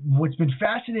 What's been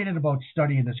fascinating about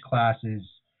studying this class is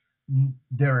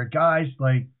there are guys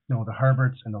like, the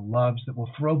Herberts and the Loves that will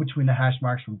throw between the hash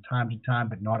marks from time to time,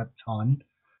 but not a ton.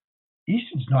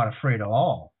 Easton's not afraid at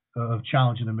all of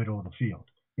challenging the middle of the field.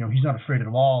 He's not afraid at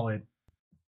all at,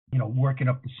 working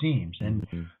up the seams. And,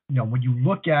 when you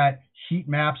look at heat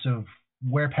maps of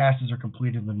where passes are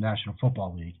completed in the National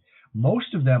Football League,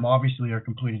 most of them obviously are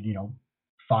completed,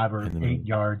 5 or 8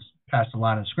 yards past the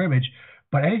line of scrimmage.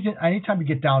 But anytime you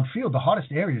get downfield, the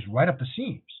hottest area is right up the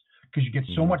seams because you get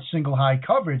so much single high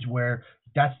coverage where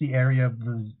that's the area of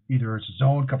either it's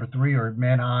zone cover 3 or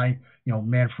man high,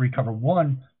 man free cover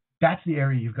 1. That's the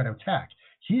area you've got to attack.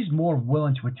 He's more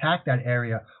willing to attack that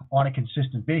area on a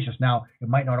consistent basis. Now, it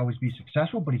might not always be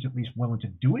successful, but he's at least willing to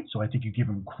do it. So I think you give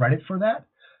him credit for that.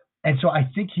 And so I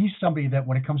think he's somebody that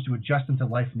when it comes to adjusting to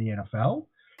life in the NFL,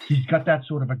 he's got that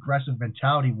sort of aggressive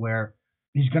mentality where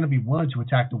he's going to be willing to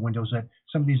attack the windows that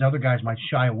some of these other guys might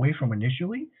shy away from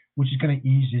initially, which is going to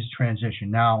ease his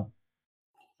transition. Now,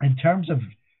 in terms of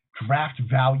draft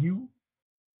value,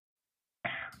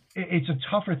 it's a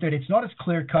tougher thing. It's not as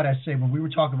clear cut as, say, when we were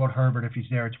talking about Herbert, if he's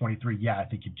there at 23, yeah, I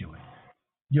think you'd do it.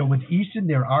 With Eason,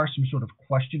 there are some sort of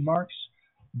question marks,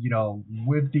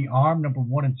 with the arm, number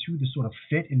 1 and 2, the sort of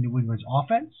fit in New England's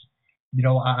offense.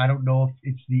 I don't know if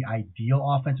it's the ideal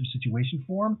offensive situation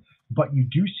for him, but you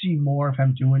do see more of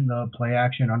him doing the play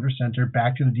action under center,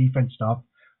 back to the defense stuff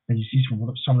than you see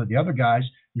from some of the other guys.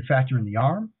 You factor in the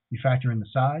arm, you factor in the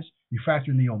size, you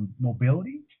factor in the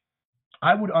mobility.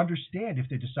 I would understand if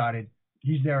they decided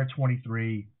he's there at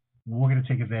 23, we're going to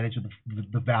take advantage of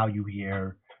the value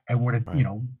here, and we're going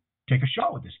to, take a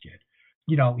shot with this kid.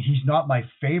 He's not my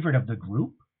favorite of the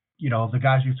group. Of the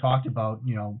guys you talked about,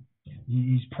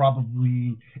 he's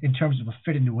probably, in terms of a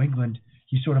fit in New England,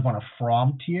 he's sort of on a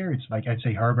Fromm tier. It's like, I'd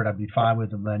say Herbert I'd be fine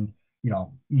with, and then,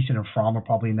 Eason and Fromm are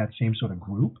probably in that same sort of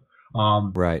group.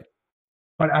 Right.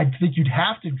 But I think you'd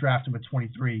have to draft him at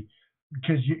 23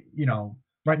 because,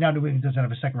 right now New England doesn't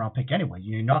have a second-round pick anyway.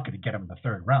 You're not going to get him in the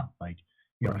third round.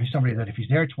 He's somebody that if he's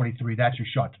there at 23, that's your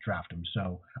shot to draft him.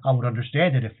 So I would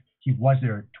understand it if he was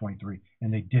there at 23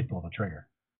 and they did pull the trigger.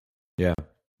 Yeah.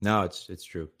 No, it's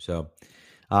true. So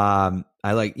I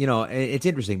like, it's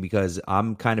interesting because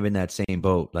I'm kind of in that same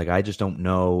boat. Like, I just don't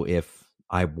know if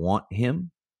I want him.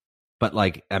 But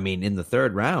in the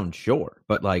third round, sure.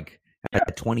 But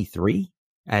at 23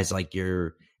 as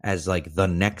the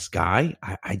next guy,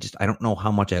 I don't know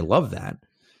how much I love that.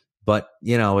 But,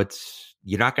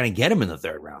 you're not going to get him in the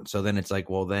third round. So then it's like,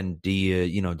 well, then do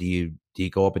you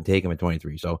go up and take him at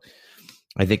 23? So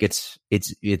I think it's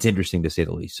interesting to say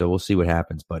the least. So we'll see what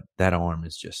happens. But that arm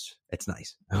is it's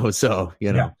nice. So,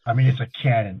 Yeah, it's a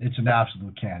cannon. It's an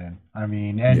absolute cannon.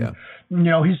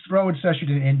 His throwing session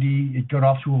in Indy, it got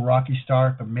off to a rocky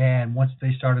start. But, man, once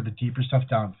they started the deeper stuff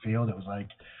downfield, it was like,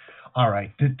 all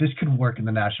right, this could work in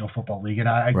the National Football League. And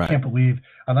I can't believe,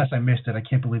 unless I missed it, I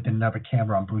can't believe they didn't have a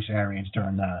camera on Bruce Arians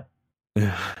during that.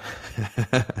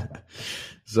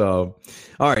 So,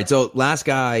 all right. So last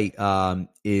guy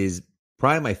is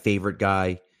probably my favorite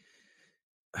guy.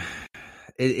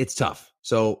 It's tough.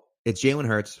 So it's Jalen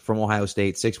Hurts from Ohio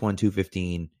State, 6'1",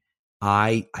 215.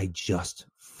 I just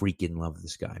freaking love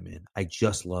this guy, man. I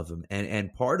just love him.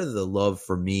 And part of the love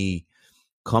for me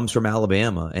comes from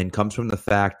Alabama and comes from the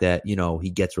fact that, he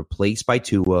gets replaced by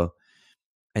Tua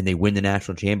and they win the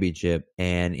national championship.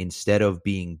 And instead of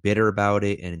being bitter about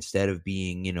it and instead of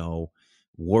being,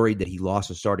 worried that he lost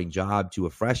a starting job to a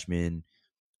freshman,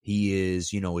 he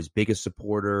is, his biggest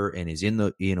supporter and is in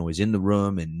the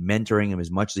room and mentoring him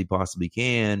as much as he possibly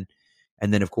can.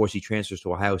 And then, of course, he transfers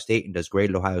to Ohio State and does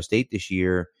great at Ohio State this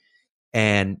year.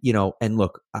 And, and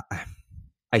look,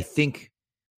 I think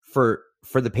for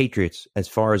the Patriots, as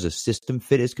far as a system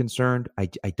fit is concerned, I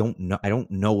don't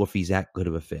know if he's that good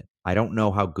of a fit. I don't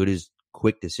know how good his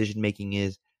quick decision making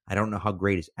is. I don't know how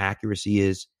great his accuracy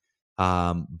is.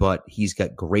 But he's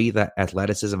got great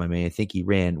athleticism. I think he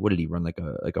ran. What did he run? Like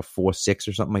a 4.6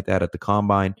 or something like that at the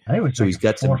combine. I think it was so he's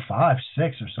got 4.5,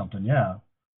 6 or something. Yeah.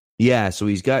 Yeah, so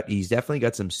he's definitely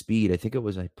got some speed. I think it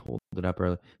was, I pulled it up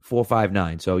earlier,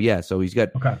 4.59. So yeah, so he's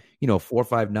got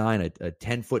 4.59, a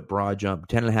 10-foot broad jump,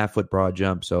 10.5-foot broad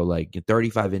jump. So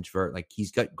 35-inch vert.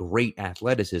 He's got great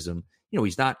athleticism.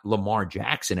 He's not Lamar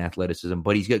Jackson athleticism,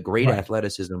 but he's got great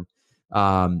athleticism.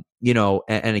 And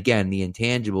again, the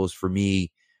intangibles for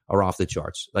me are off the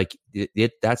charts.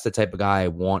 That's the type of guy I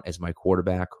want as my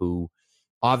quarterback, who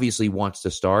obviously wants to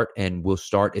start and will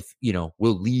start if,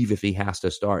 will leave if he has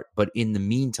to start. But in the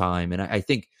meantime, and I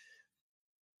think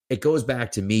it goes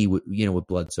back to me with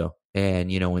Bledsoe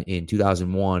and, in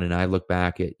 2001, and I look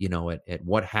back at, at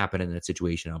what happened in that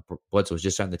situation. Bledsoe was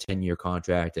just on the 10-year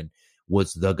contract and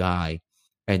was the guy.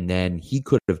 And then he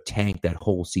could have tanked that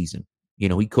whole season. He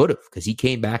could have, because he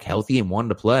came back healthy and wanted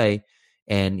to play.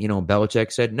 And,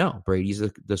 Belichick said, no, Brady's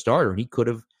the starter. And he could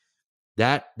have,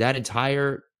 that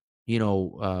entire,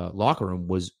 locker room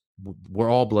were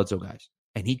all Bledsoe guys.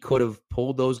 And he could have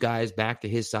pulled those guys back to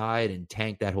his side and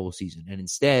tanked that whole season. And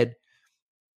instead,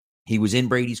 he was in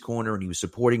Brady's corner and he was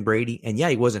supporting Brady. And yeah,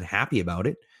 he wasn't happy about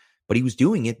it, but he was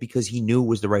doing it because he knew it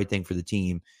was the right thing for the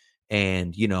team.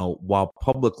 And, while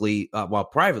privately,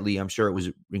 I'm sure it was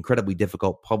incredibly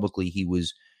difficult. Publicly, he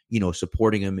was,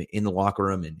 supporting him in the locker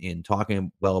room and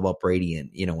talking well about Brady and,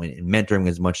 and mentoring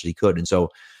as much as he could. And so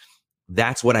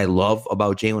that's what I love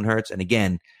about Jalen Hurts. And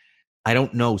again, I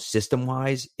don't know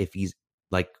system-wise if he's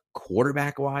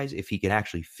quarterback-wise, if he could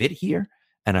actually fit here.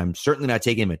 And I'm certainly not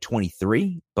taking him at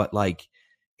 23, but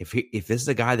if this is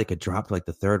a guy that could drop to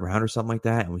the third round or something like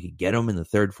that, and we could get him in the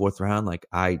third, fourth round,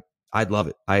 I'd love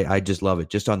it. I just love it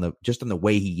just on the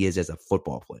way he is as a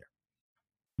football player.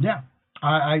 Yeah,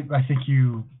 I think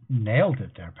you nailed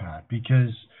it there, Pat, because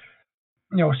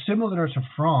similar to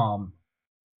Fromm,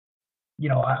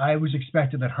 I was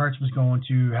expecting that Hurts was going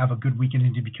to have a good weekend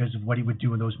Indy because of what he would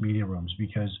do in those media rooms,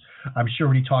 because I'm sure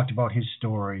when he talked about his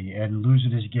story and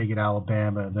losing his gig at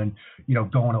Alabama and then,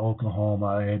 going to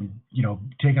Oklahoma and,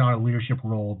 taking on a leadership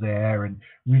role there and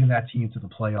leading that team to the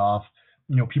playoff,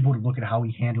 people would look at how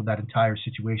he handled that entire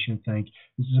situation and think,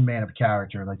 this is a man of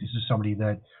character. Like, this is somebody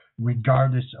that,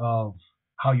 regardless of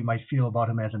how you might feel about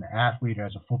him as an athlete or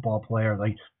as a football player,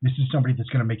 like, this is somebody that's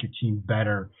going to make your team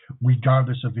better,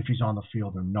 regardless of if he's on the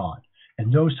field or not.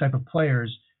 And those type of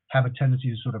players have a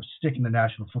tendency to sort of stick in the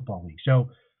National Football League.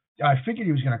 So I figured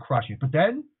he was going to crush it. But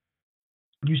then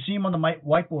you see him on the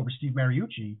whiteboard with Steve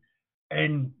Mariucci,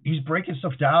 and he's breaking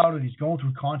stuff down, and he's going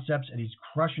through concepts, and he's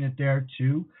crushing it there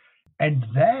too. And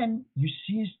then you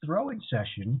see his throwing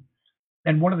session.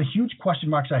 And one of the huge question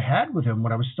marks I had with him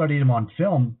when I was studying him on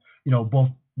film, both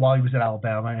while he was at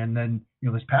Alabama and then,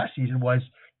 this past season was,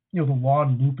 the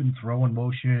long loop and throw in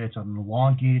motion. It's an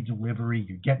elongated delivery.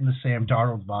 You're getting the Sam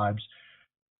Darnold vibes.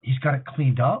 He's got it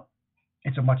cleaned up.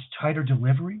 It's a much tighter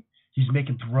delivery. He's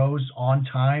making throws on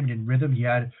time and in rhythm. He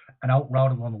had an out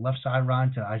route along the left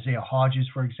sideline to Isaiah Hodgins,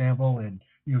 for example, and,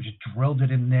 just drilled it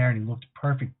in there, and he looked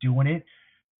perfect doing it.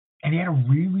 And he had a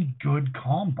really good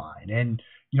combine. And,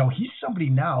 he's somebody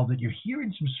now that you're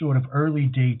hearing some sort of early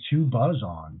day 2 buzz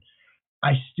on.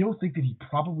 I still think that he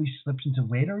probably slips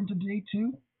later into day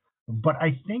 2. But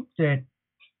I think that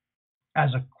as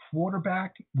a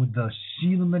quarterback with the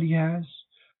ceiling that he has,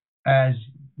 as,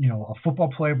 a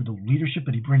football player with the leadership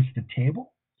that he brings to the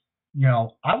table,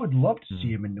 I would love to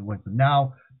see him in New England.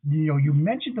 Now, you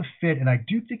mentioned the fit, and I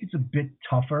do think it's a bit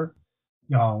tougher,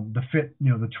 the fit,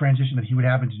 the transition that he would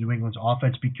have into New England's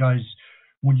offense, because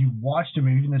when you watched him,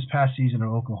 even this past season in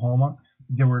Oklahoma,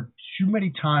 there were too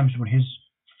many times when his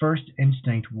first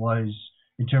instinct was,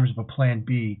 in terms of a plan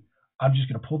B, I'm just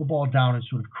going to pull the ball down and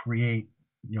sort of create,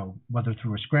 whether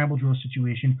through a scramble drill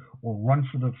situation or run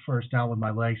for the first down with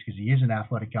my legs, because he is an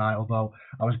athletic guy, although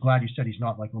I was glad you said he's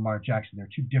not like Lamar Jackson. They're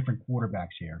two different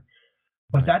quarterbacks here.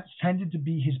 But that's tended to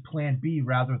be his plan B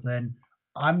rather than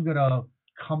I'm going to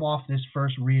come off this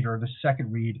first read or the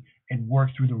second read and work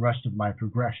through the rest of my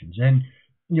progressions. And,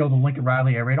 the Lincoln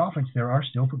Riley air raid offense, there are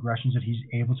still progressions that he's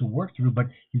able to work through, but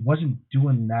he wasn't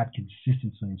doing that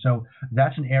consistently. And so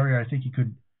that's an area I think he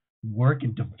could work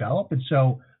and develop. And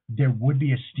so there would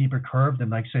be a steeper curve than,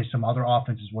 like, say, some other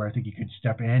offenses where I think he could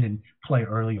step in and play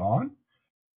early on.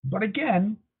 But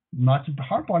again, not to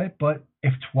harp on it, but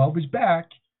if 12 is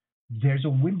back, there's a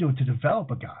window to develop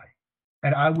a guy.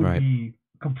 And I would be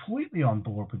completely on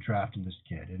board with drafting this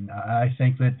kid. And I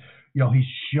think that, he's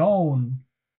shown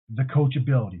the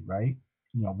coachability, right?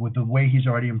 With the way he's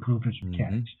already improved his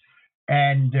mechanics.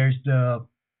 And there's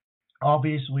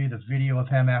obviously the video of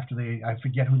him after I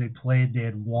forget who they played. They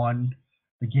had won.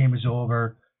 The game is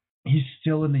over. He's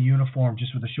still in the uniform,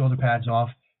 just with the shoulder pads off.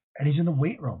 And he's in the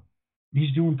weight room.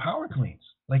 He's doing power cleans,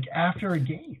 like, after a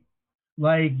game.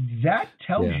 Like, that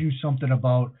tells you something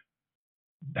about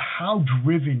how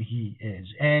driven he is.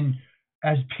 And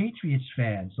as Patriots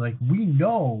fans, like, we've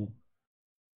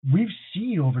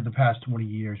seen over the past 20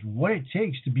 years what it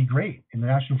takes to be great in the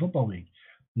National Football League.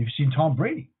 You've seen Tom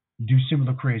Brady do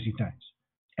similar crazy things.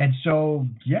 And so,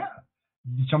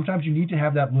 sometimes you need to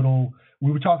have that little –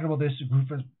 we were talking about this, a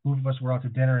group of us were out to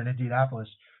dinner in Indianapolis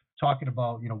talking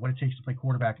about, what it takes to play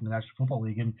quarterback in the National Football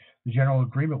League. And the general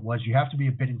agreement was you have to be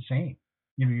a bit insane.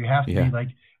 You have to be, like,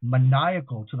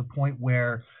 maniacal to the point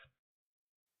where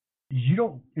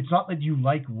it's not that you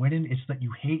like winning, it's that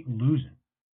you hate losing.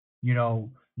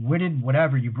 Winning,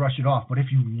 whatever, you brush it off. But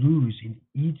if you lose, it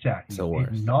eats at you.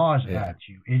 It gnaws at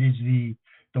you. It is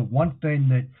the one thing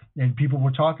that, and people were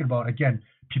talking about, again,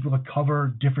 people that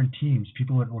cover different teams,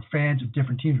 people that were fans of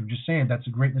different teams were just saying that's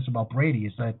the greatness about Brady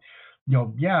is that,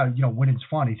 winning's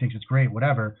fun. He thinks it's great,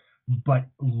 whatever. But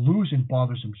losing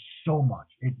bothers him so much.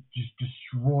 It just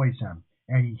destroys him.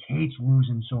 And he hates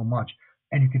losing so much.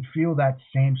 And you could feel that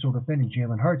same sort of thing in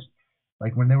Jalen Hurts.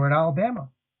 Like when they were at Alabama,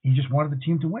 he just wanted the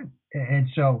team to win. And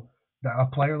so a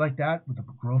player like that with the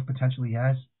growth potential he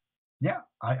has,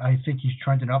 I think he's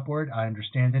trending upward. I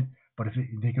understand it. But if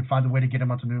they could find a way to get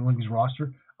him onto New England's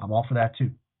roster, I'm all for that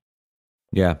too.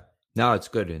 Yeah. No, it's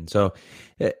good. And so,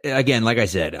 again, like I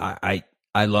said,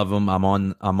 I love him. I'm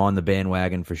on the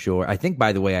bandwagon for sure. I think,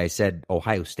 by the way, I said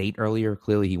Ohio State earlier.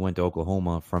 Clearly, he went to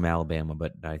Oklahoma from Alabama,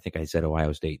 but I think I said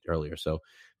Ohio State earlier. So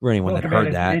for anyone that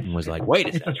heard that and was like, "Wait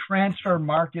a second," it's a transfer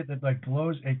market that like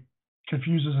blows. It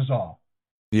confuses us all.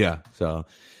 Yeah. So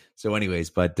anyways,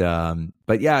 but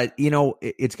yeah,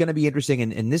 it's going to be interesting,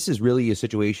 and this is really a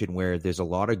situation where there's a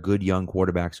lot of good young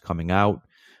quarterbacks coming out.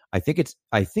 I think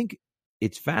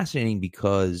it's fascinating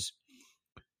because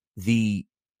the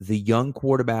young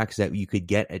quarterbacks that you could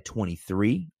get at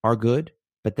 23 are good,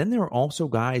 but then there are also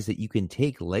guys that you can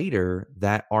take later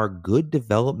that are good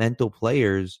developmental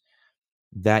players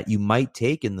that you might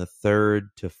take in the 3rd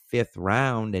to 5th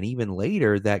round and even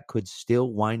later that could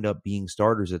still wind up being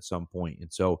starters at some point.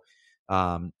 And so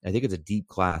I think it's a deep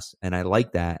class, and I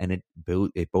like that, and it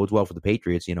bodes well for the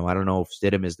Patriots. I don't know if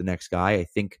Stidham is the next guy. I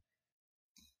think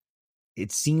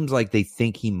it seems like they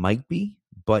think he might be,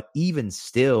 but even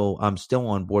still, I'm still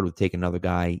on board with taking another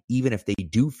guy, even if they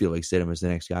do feel like Stidham is the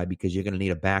next guy, because you're going to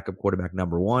need a backup quarterback,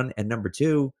 number one. And number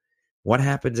two, what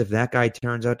happens if that guy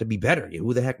turns out to be better?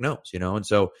 Who the heck knows, And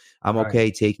so I'm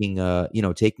okay taking a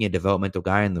developmental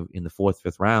guy in the 4th,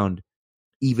 5th round,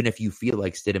 even if you feel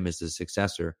like Stidham is the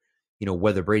successor.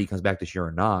 Whether Brady comes back this year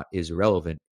or not is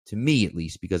irrelevant to me, at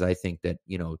least, because I think that,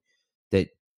 that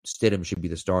Stidham should be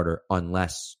the starter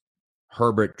unless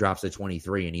Herbert drops to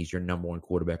 23 and he's your number one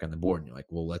quarterback on the board. And you're like,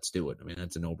 well, let's do it. I mean,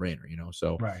 that's a no-brainer,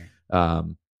 So, right.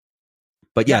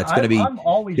 But yeah, it's going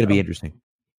to be interesting.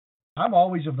 I'm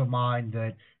always of the mind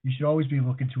that you should always be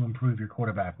looking to improve your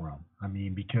quarterback room. I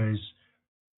mean, because,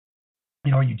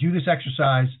 you do this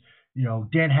exercise,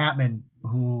 Dan Hatman,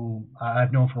 who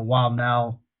I've known for a while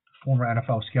now, former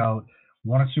NFL scout,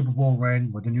 won a Super Bowl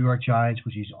ring with the New York Giants,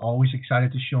 which he's always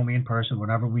excited to show me in person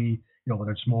whenever we, whether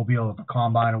it's Mobile or the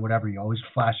Combine or whatever, he always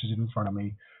flashes it in front of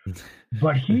me.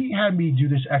 But he had me do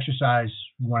this exercise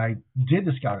when I did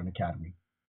the Scouting Academy.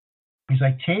 He's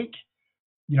like,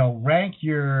 rank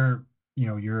your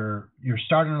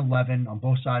starting 11 on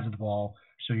both sides of the ball.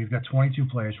 So you've got 22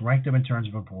 players, rank them in terms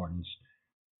of importance.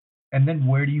 And then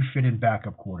where do you fit in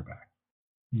backup quarterback?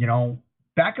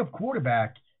 Backup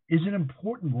quarterback is an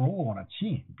important role on a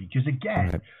team because,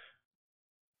 again,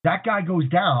 that guy goes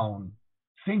down,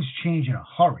 things change in a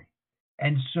hurry.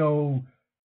 And so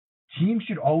teams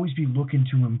should always be looking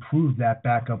to improve that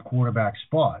backup quarterback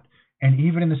spot. And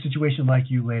even in the situation like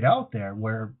you laid out there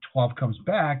where 12 comes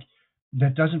back,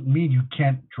 that doesn't mean you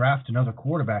can't draft another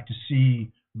quarterback to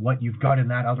see what you've got in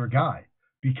that other guy.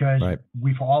 Because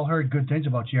we've all heard good things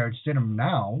about Jarrett Stidham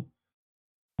now.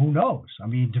 Who knows? I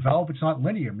mean, development's not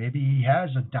linear. Maybe he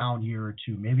has a down year or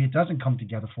two. Maybe it doesn't come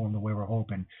together for him the way we're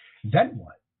hoping. Then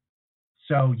what?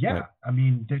 So, I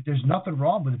mean, there's nothing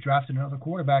wrong with drafting another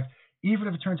quarterback, even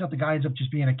if it turns out the guy ends up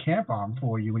just being a camp arm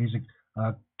for you and he's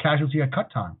a casualty at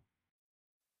cut time.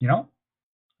 When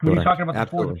you're talking about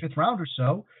the 4th and 5th round or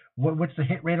so, what's the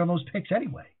hit rate on those picks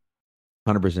anyway?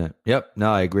 100%. Yep.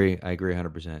 No, I agree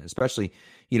 100%. Especially,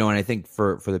 and I think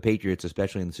for the Patriots,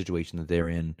 especially in the situation that they're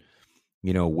in,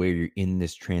 where you're in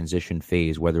this transition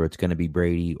phase, whether it's going to be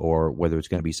Brady or whether it's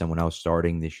going to be someone else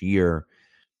starting this year,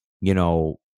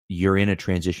 you're in a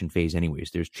transition phase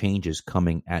anyways. There's changes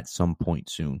coming at some point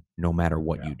soon, no matter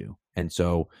what you do. And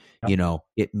so,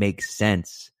 it makes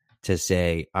sense to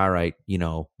say, all right,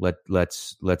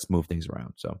 let's move things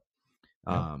around. So,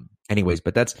 anyways,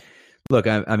 but that's, look,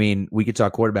 I mean, we could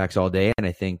talk quarterbacks all day, and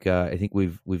I think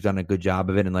we've done a good job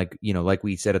of it. And like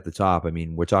we said at the top, I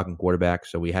mean, we're talking quarterbacks,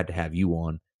 so we had to have you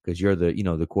on because you're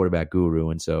the quarterback guru,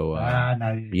 and so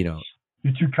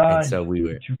you're too kind. So we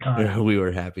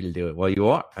were happy to do it. Well, you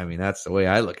are. I mean, that's the way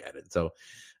I look at it. So,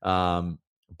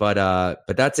 but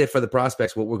that's it for the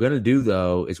prospects. What we're going to do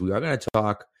though is we are going to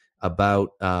talk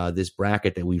about this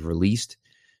bracket that we've released.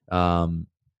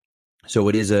 So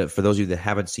it is for those of you that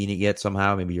haven't seen it yet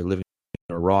somehow, maybe you're living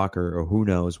in a rock or who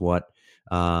knows what.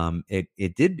 It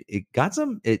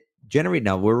generated.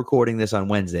 Now we're recording this on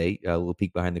Wednesday, a little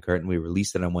peek behind the curtain. We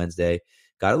released it on Wednesday.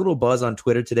 Got a little buzz on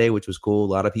Twitter today, which was cool.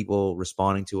 A lot of people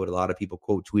responding to it. A lot of people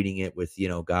quote tweeting it with,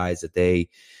 guys that they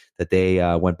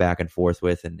went back and forth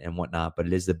with and whatnot. But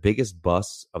it is the biggest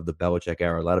bust of the Belichick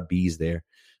era. A lot of B's there.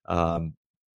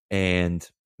 And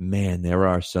man, there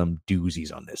are some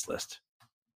doozies on this list.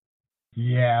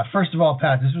 Yeah. First of all,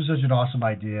 Pat, this was such an awesome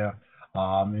idea.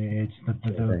 It's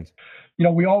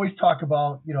we always talk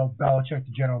about, Belichick,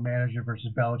 the general manager versus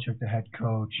Belichick, the head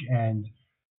coach. And,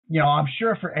 I'm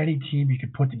sure for any team you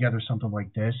could put together something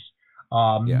like this.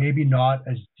 Maybe not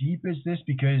as deep as this,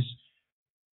 because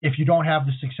if you don't have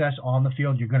the success on the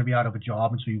field, you're going to be out of a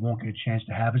job. And so you won't get a chance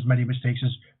to have as many mistakes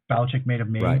as Belichick may have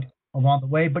made along the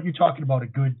way. But you're talking about a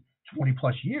good 20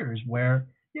 plus years where,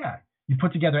 you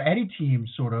put together any team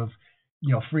sort of,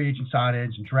 free agent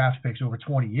signings and draft picks over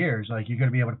 20 years, like you're going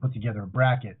to be able to put together a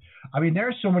bracket. I mean, there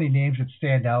are so many names that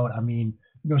stand out. I mean,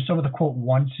 some of the quote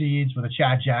 1 seeds with a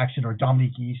Chad Jackson or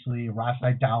Dominique Easley,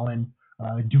 Rasai Dowling,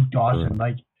 Duke Dawson,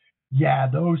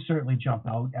 those certainly jump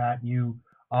out at you.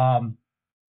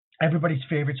 Everybody's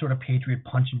favorite sort of Patriot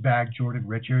punching bag, Jordan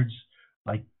Richards,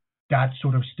 that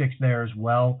sort of sticks there as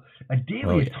well.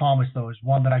 Adalius Thomas, though, is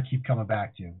one that I keep coming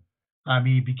back to. I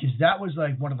mean, because that was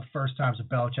like one of the first times that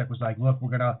Belichick was like, look, we're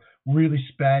going to really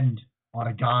spend on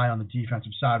a guy on the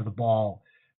defensive side of the ball.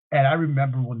 And I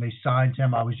remember when they signed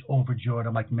him, I was overjoyed.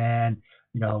 I'm like, man,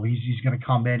 he's going to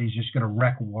come in. He's just going to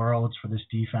wreck worlds for this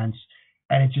defense.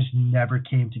 And it just never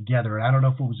came together. And I don't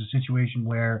know if it was a situation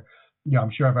where,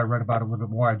 I'm sure if I read about it a little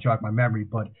bit more, I'd jog my memory.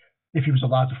 But if he was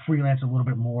allowed to freelance a little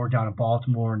bit more down in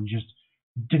Baltimore and just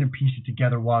didn't piece it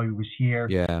together while he was here,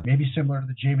 maybe similar to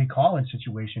the Jamie Collins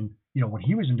situation, when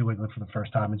he was in New England for the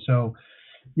first time. And so,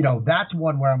 that's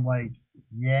one where I'm like,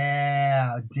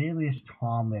 yeah, Adalius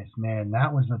Thomas, man,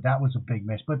 that was a big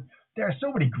miss. But there are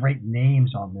so many great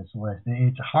names on this list.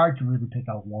 It's hard to really pick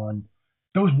out one.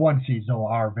 Those one seeds, though,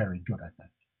 are very good, I think.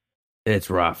 It's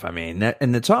rough. I mean,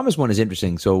 and the Thomas one is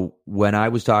interesting. So when I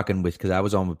was talking because I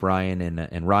was on with Brian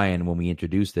and Ryan when we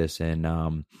introduced this, and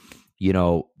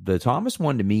the Thomas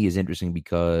one to me is interesting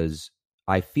because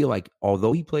I feel like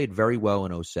although he played very well in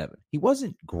 2007, he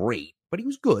wasn't great, but he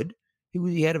was good.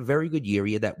 He had a very good year.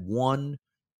 He had that one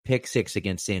pick six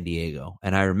against San Diego,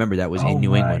 and I remember that was in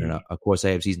New England, and of course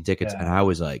I have season tickets, and I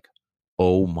was like,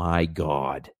 oh my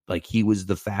God. Like, he was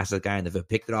the fastest guy in the field,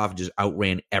 picked it off and just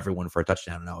outran everyone for a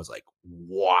touchdown. And I was like,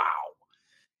 wow.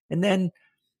 And then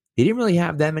he didn't really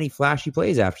have that many flashy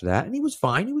plays after that. And he was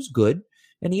fine. He was good.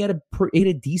 And he had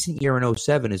a decent year in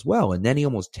 2007 as well. And then he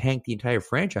almost tanked the entire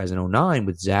franchise in 2009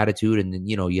 with his attitude. And then,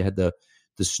 you had the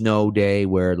snow day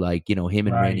where, like, him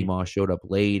and Randy Moss showed up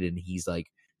late. And he's like,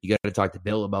 you got to talk to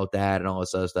Bill about that and all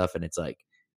this other stuff. And it's like,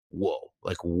 whoa,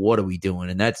 like, what are we doing?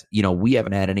 And that's, we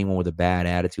haven't had anyone with a bad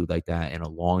attitude like that in a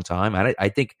long time. I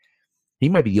think he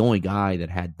might be the only guy that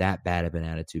had that bad of an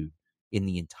attitude in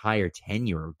the entire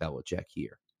tenure of Belichick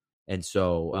here. And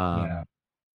so,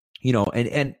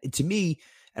 and to me,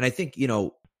 and I think,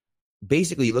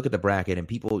 basically you look at the bracket and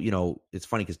people, it's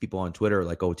funny because people on Twitter are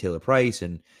like, oh, Taylor Price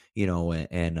and,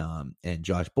 and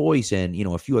Josh Boyce and,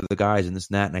 a few other guys and this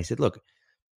and that. And I said, look,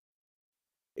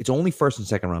 it's only first and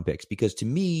second round picks because to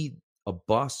me, a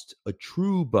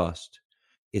true bust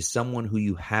is someone who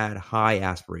you had high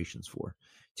aspirations for.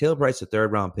 Taylor Price, a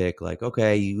third round pick, like,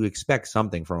 okay, you expect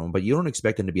something from him, but you don't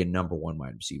expect him to be a number one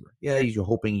wide receiver. Yeah, you're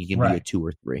hoping he can be a 2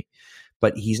 or 3,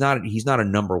 but he's not a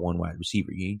number one wide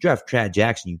receiver. You draft Chad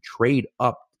Jackson, you trade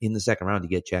up in the second round to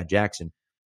get Chad Jackson.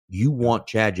 You want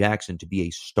Chad Jackson to be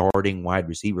a starting wide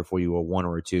receiver for you, a 1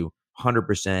 or a 2,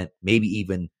 100%, maybe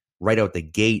even right out the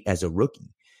gate as a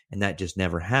rookie. And that just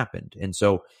never happened. And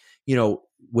so,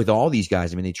 with all these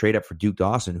guys, I mean, they trade up for Duke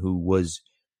Dawson, who was,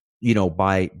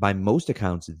 by most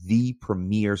accounts, the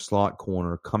premier slot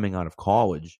corner coming out of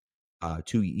college,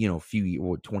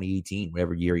 2018,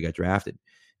 whatever year he got drafted.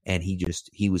 And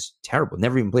he was terrible.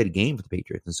 Never even played a game for the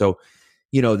Patriots. And so,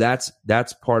 that's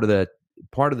part of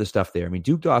the stuff there. I mean,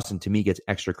 Duke Dawson to me gets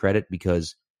extra credit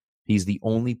because he's the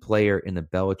only player in the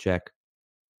Belichick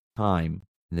time,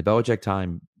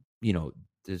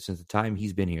 since the time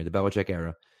he's been here, the Belichick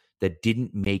era, that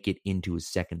didn't make it into his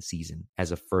second season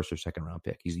as a first or second round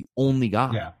pick. He's the only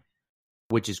guy,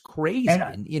 which is crazy.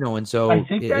 And so I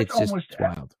think it's just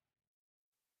wild.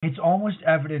 It's almost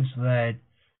evidence that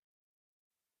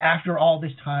after all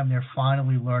this time, they're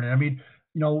finally learning. I mean,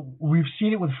 we've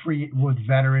seen it with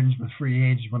veterans, with free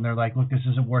agents, when they're like, look, this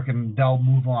isn't working, they'll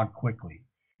move on quickly.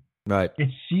 Right. It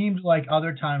seems like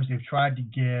other times they've tried to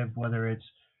give, whether it's,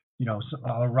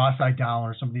 Ross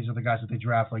Idallen or some of these other guys that they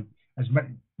draft, like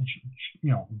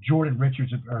Jordan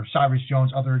Richards or Cyrus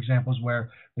Jones, other examples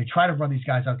where they try to run these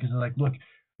guys out because they're like, look,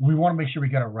 we want to make sure we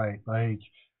get it right. Like,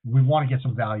 we want to get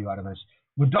some value out of this.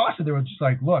 With Dawson, they were just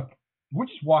like, look, we're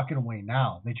just walking away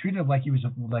now. They treated him like he was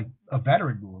a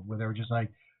veteran move where they were just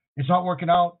like, it's not working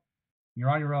out.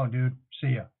 You're on your own, dude.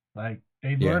 See ya. Like,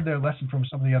 they learned their lesson from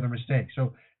some of the other mistakes.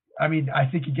 So, I mean, I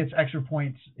think he gets extra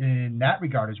points in that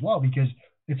regard as well because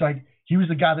it's like he was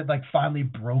the guy that like finally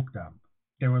broke them.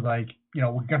 They were like, we're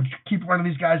going to keep running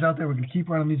these guys out there. We're going to keep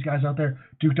running these guys out there.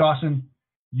 Duke Dawson,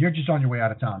 you're just on your way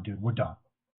out of town, dude. We're done.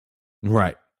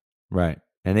 Right.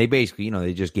 And they basically,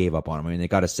 they just gave up on him. I mean, they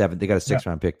got a 6th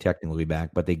round pick technically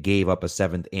back, but they gave up a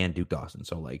 7th and Duke Dawson.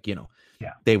 So like,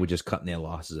 they were just cutting their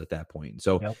losses at that point.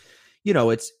 So,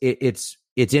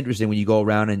 it's interesting when you go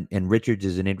around and Richards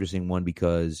is an interesting one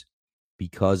because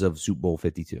of Super Bowl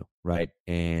 52. Right.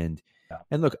 And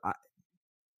look,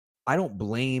 I don't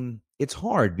blame. It's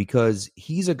hard because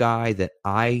he's a guy that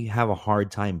I have a hard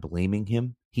time blaming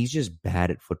him. He's just bad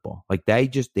at football. Like they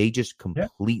just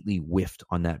completely whiffed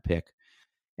on that pick.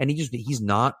 And he's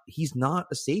not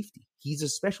a safety. He's a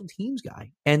special teams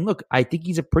guy. And look, I think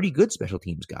he's a pretty good special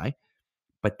teams guy,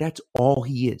 but that's all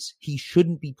he is. He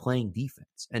shouldn't be playing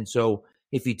defense. And so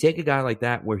if you take a guy like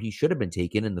that where he should have been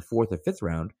taken in the 4th or 5th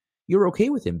round, you're okay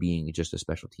with him being just a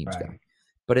special teams guy.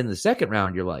 But in the 2nd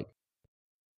round, you're like,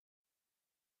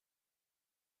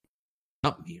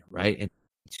 up here, right? And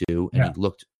he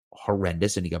looked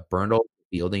horrendous and he got burned all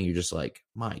the field. And you're just like,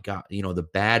 my God, the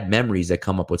bad memories that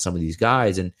come up with some of these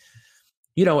guys. And,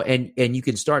 and you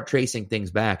can start tracing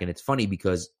things back. And it's funny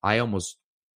because I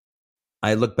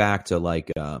look back to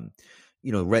like, the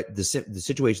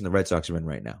situation the Red Sox are in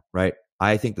right now, right?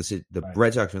 I think the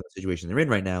Red Sox are in the situation they're in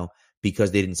right now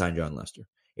because they didn't sign John Lester.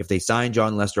 If they signed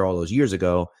John Lester all those years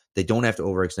ago, they don't have to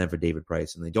overextend for David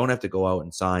Price, and they don't have to go out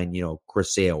and sign,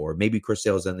 Chris Sale, or maybe Chris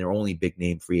Sale's then their only big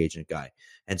name free agent guy.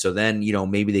 And so then,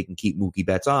 maybe they can keep Mookie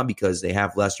Betts on because they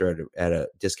have Lester at a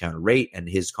discounted rate and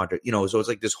his contract, so it's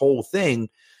like this whole thing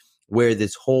where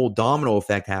this whole domino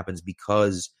effect happens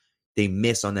because they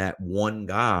miss on that one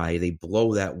guy, they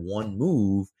blow that one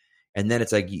move. And then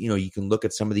it's like, you can look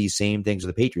at some of these same things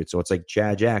with the Patriots. So it's like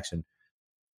Chad Jackson.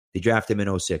 They draft him in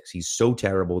 2006. He's so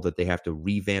terrible that they have to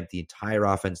revamp the entire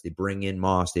offense. They bring in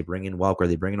Moss. They bring in Welker.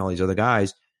 They bring in all these other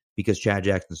guys because Chad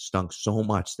Jackson stunk so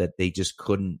much that they just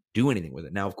couldn't do anything with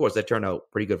it. Now, of course, that turned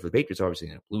out pretty good for the Patriots. Obviously,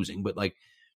 they ended up losing, but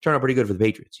turned out pretty good for the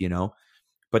Patriots,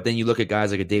 But then you look at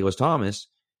guys like a Douglas Thomas,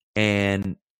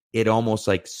 and it almost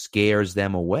like scares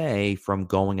them away from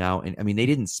going out. And I mean, they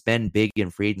didn't spend big in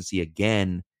free agency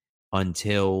again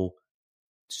until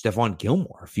Stephon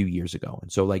Gilmore a few years ago. And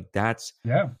so that's,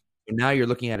 and now you're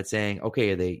looking at it saying,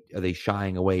 okay, are they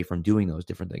shying away from doing those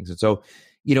different things? And so,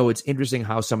 it's interesting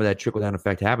how some of that trickle down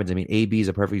effect happens. I mean, AB is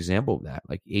a perfect example of that.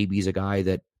 Like AB is a guy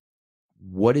that,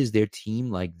 what is their team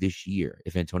like this year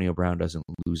if Antonio Brown doesn't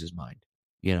lose his mind?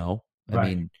 I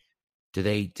mean, do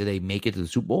they make it to the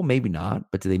Super Bowl? Maybe not,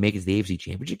 but do they make it to the AFC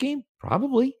Championship game?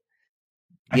 Probably.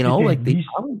 They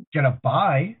probably get a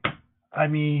bye. I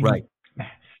mean, right.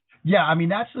 Yeah, I mean,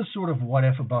 that's the sort of what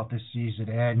if about this season.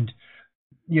 And,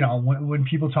 when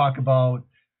people talk about,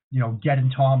 getting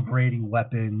Tom Brady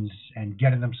weapons and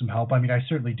getting them some help, I mean, I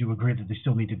certainly do agree that they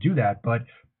still need to do that, but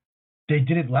they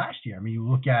did it last year. I mean, you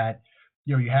look at,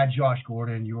 you had Josh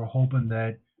Gordon, you were hoping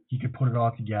that he could put it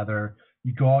all together.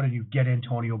 You go out and you get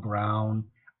Antonio Brown.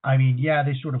 I mean, yeah,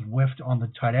 they sort of whiffed on the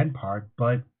tight end part,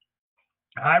 but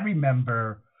I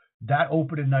remember that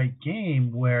opening night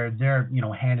game where they're,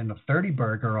 handing a 30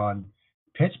 burger on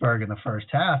Pittsburgh in the first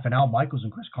half, and Al Michaels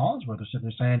and Chris Collinsworth are sitting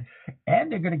there saying,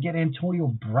 and they're going to get Antonio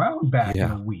Brown back in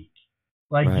a week.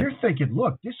 You're thinking,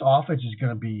 look, this offense is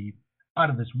going to be out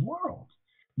of this world.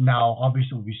 Now,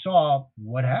 obviously, we saw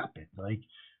what happened.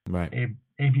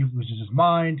 AB loses his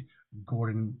mind.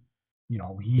 Gordon, he's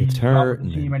not with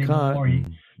the team anymore.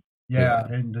 And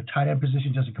the tight end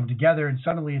position doesn't come together, and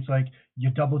suddenly it's like you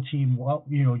double team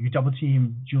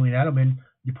Julian Edelman,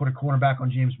 you put a cornerback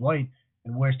on James White,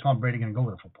 and where's Tom Brady going to go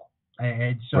with the football?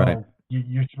 And so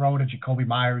you're throwing at Jacoby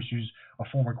Myers, who's a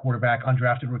former quarterback,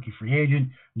 undrafted rookie free agent.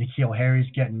 N'Keal Harry's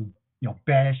getting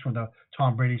banished from the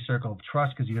Tom Brady circle of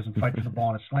trust because he doesn't fight for the ball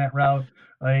on a slant route.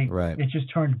 It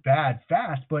just turned bad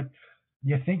fast. But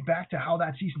you think back to how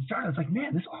that season started, it's like,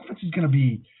 man, this offense is going to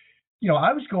be.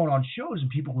 I was going on shows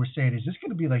and people were saying, is this going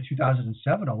to be like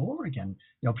 2007 all over again?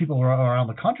 People around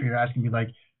the country are asking me like,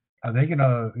 is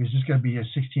this going to be a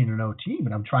 16-0 team?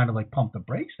 And I'm trying to pump the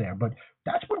brakes there. But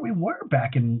that's where we were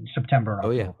back in September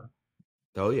and October.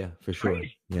 Oh yeah, for sure.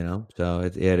 Crazy. So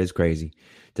it is crazy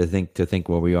to think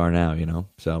where we are now,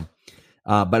 So,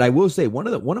 but I will say one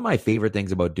of my favorite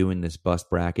things about doing this bust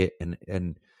bracket,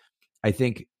 and I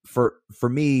think for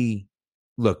me,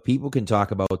 look, people can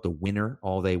talk about the winner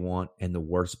all they want and the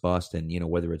worst bust, and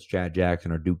whether it's Chad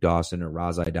Jackson or Duke Dawson or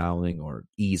Razai Dowling or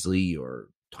Easley or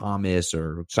Thomas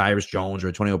or Cyrus Jones or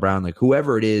Antonio Brown,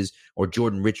 whoever it is, or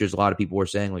Jordan Richards. A lot of people were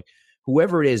saying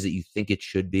whoever it is that you think it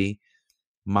should be.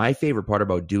 My favorite part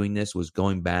about doing this was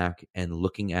going back and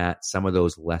looking at some of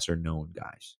those lesser known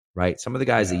guys, right? Some of the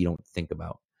guys that you don't think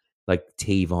about, like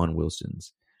Tavon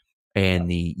Wilsons and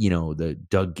the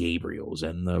Doug Gabriels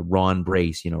and the Ron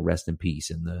Brace, rest in peace,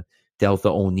 and the Deltha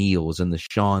O'Neills and the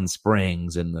Sean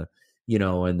Springs and the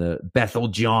Bethel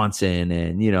Johnson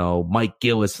and, Mike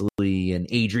Gillislee and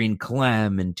Adrian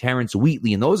Clem and Terrence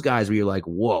Wheatley and those guys where you're like,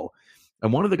 whoa.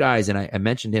 And one of the guys, and I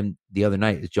mentioned him the other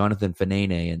night, is Jonathan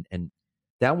Fanene. And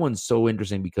that one's so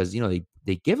interesting because,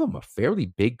 they give him a fairly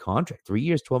big contract, 3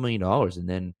 years, $12 million. And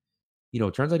then,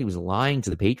 it turns out he was lying to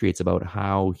the Patriots about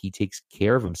how he takes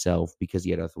care of himself because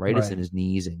he had arthritis in his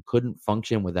knees and couldn't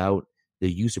function without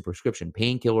the use of prescription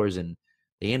painkillers. And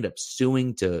they end up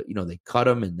suing to, they cut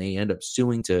him and they end up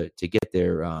suing to get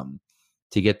their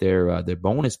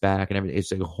bonus back and everything.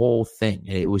 It's like a whole thing.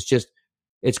 And it was just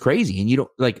It's crazy. And you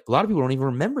don't like a lot of people don't even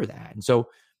remember that. And so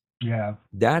yeah,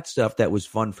 that stuff that was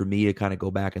fun for me to kind of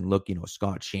go back and look,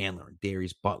 Scott Chandler and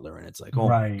Darius Butler. And it's like, oh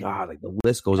my God, like the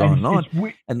list goes on and on.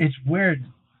 And it's weird.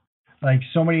 Like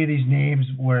so many of these names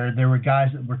where there were guys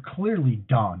that were clearly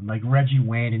done, like Reggie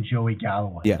Wayne and Joey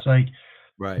Galloway. Yeah. It's like,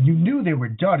 right. You knew they were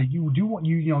done. You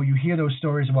hear those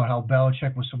stories about how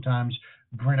Belichick would sometimes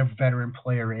bring a veteran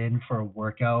player in for a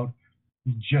workout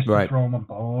just to throw him a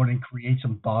bone and create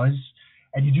some buzz.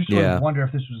 And you just sort of wonder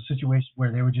if this was a situation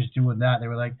where they were just doing that. They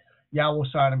were like, yeah, we'll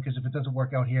sign him because if it doesn't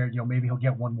work out here, maybe he'll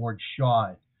get one more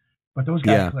shot. But those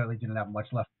guys clearly didn't have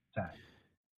much left in the tank.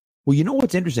 Well, you know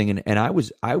what's interesting, and I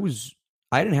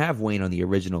didn't have Wayne on the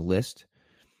original list,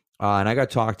 and I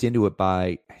got talked into it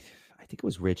by, I think it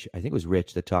was Rich. I think it was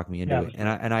Rich that talked me into it,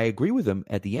 and I agree with him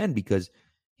at the end because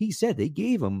he said they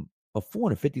gave him a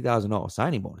 $450,000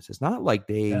 signing bonus. It's not like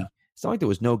it's not like there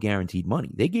was no guaranteed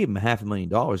money. They gave him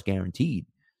 $500,000 guaranteed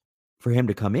for him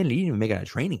to come in. He didn't even make it out of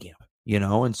training camp,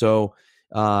 and so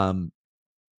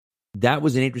that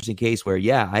was an interesting case where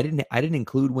I didn't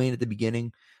include Wayne at the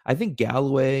beginning. I think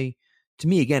Galloway, to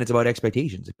me, again, it's about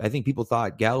expectations. I think people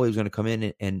thought Galloway was going to come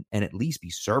in and at least be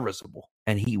serviceable,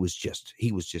 and he was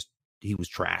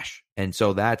trash. And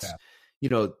so that's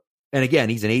and again,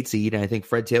 he's an 8 seed, and I think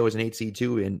Fred Taylor's an 8 seed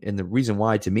too. And the reason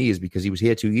why to me is because he was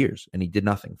here 2 years and he did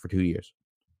nothing for 2 years.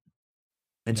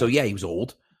 And so he was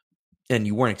old, and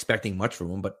you weren't expecting much from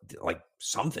him, but like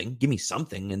something, give me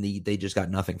something, and they just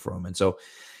got nothing from him. And so,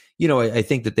 I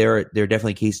think that there are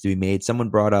definitely cases to be made. Someone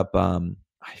brought up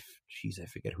I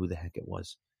forget who the heck it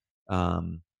was.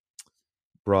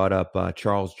 Brought up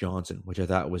Charles Johnson, which I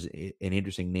thought was an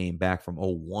interesting name back from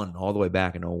 2001, all the way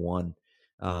back in 2001.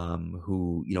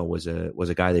 Who was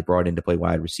a guy they brought in to play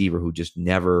wide receiver who just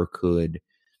never could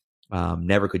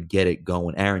get it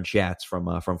going. Aaron Schatz from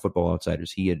Football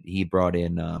Outsiders. He brought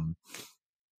in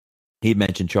he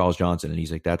mentioned Charles Johnson, and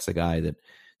he's like, that's the guy that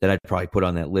I'd probably put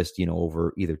on that list,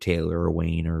 over either Taylor or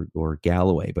Wayne or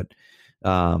Galloway. But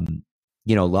a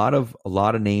lot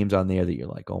of names on there that you're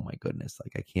like, oh my goodness,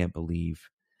 like I can't believe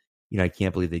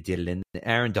they did it. And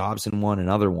Aaron Dobson one,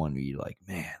 another one where you're like,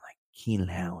 man, like Keenan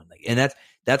Allen, like, and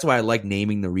that's why I like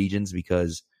naming the regions,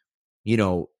 because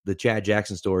the Chad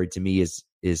Jackson story to me is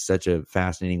such a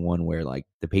fascinating one where like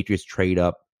the Patriots trade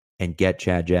up and get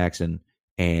Chad Jackson,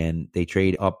 and they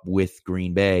trade up with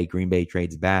Green Bay. Green Bay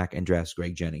trades back and drafts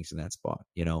Greg Jennings in that spot.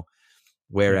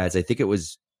 Whereas I think it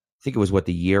was what,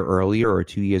 the year earlier or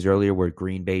 2 years earlier where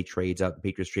Green Bay trades up, the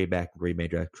Patriots trade back, and Green Bay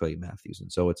drafts Clay Matthews.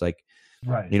 And so it's like,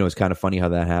 it's kind of funny how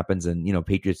that happens. And,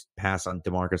 Patriots pass on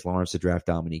DeMarcus Lawrence to draft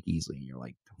Dominique Easley. And you're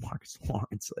like, DeMarcus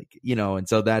Lawrence, like, and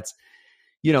so that's,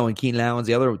 and Keenan Allen's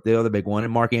the other big one.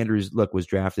 And Mark Andrews, was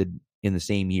drafted in the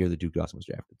same year that Duke Dawson was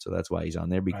drafted. So that's why he's on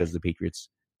there, because the Patriots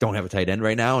don't have a tight end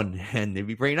right now. And it'd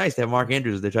be pretty nice to have Mark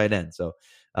Andrews as their tight end. So,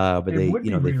 but they felt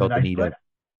the need of.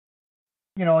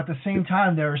 At the same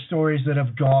time, there are stories that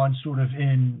have gone sort of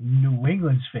in New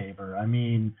England's favor. I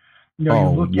mean, you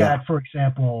look at, for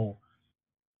example,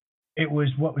 it was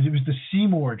the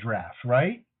Seymour draft,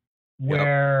 right?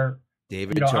 Where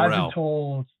David Terrell. I've been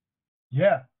told,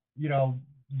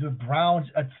 the Browns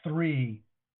at 3,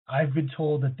 I've been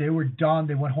told that they were done.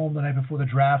 They went home the night before the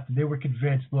draft, and they were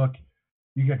convinced, look,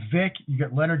 you got Vic, you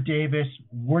got Leonard Davis,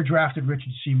 we're drafted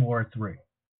Richard Seymour at 3.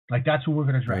 Like, that's who we're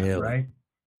going to draft, right?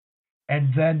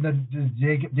 And then the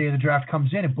day of the draft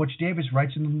comes in, and Butch Davis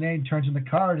writes in the name, turns in the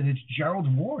card, and it's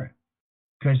Gerald Warren,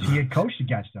 because he had coached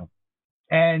against him.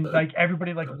 And like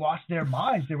everybody lost their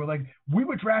minds. They were like, we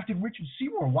were drafting Richard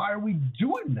Seymour. Why are we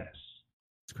doing this?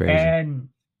 It's crazy. And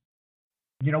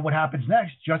what happens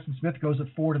next? Justin Smith goes at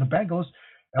 4 to the Bengals,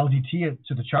 LDT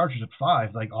to the Chargers at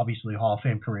 5. Like, obviously Hall of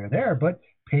Fame career there, but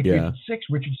Patriots at 6,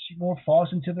 Richard Seymour falls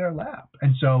into their lap.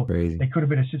 And so it could have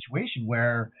been a situation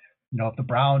where, if the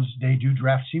Browns, they do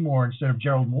draft Seymour instead of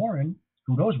Gerald Warren,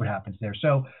 who knows what happens there.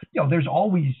 So, there's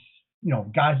always,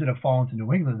 guys that have fallen to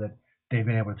New England that they've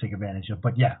been able to take advantage of.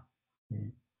 But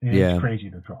it's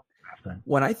crazy to draft.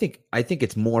 Well, I think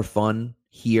it's more fun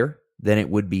here than it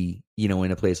would be,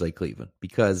 in a place like Cleveland,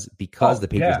 because the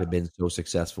Patriots have been so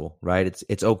successful, right?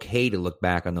 It's okay to look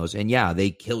back on those, and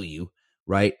they kill you,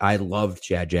 right? I loved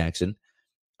Chad Jackson,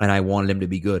 and I wanted him to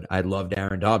be good. I loved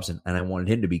Aaron Dobson, and I wanted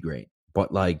him to be great.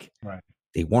 But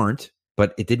they weren't,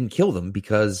 but it didn't kill them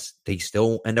because they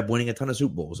still end up winning a ton of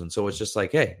Super Bowls. And so it's just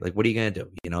like, hey, like, what are you going to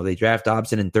do? They draft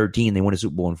Dobson in 13, they win a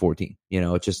Super Bowl in 14.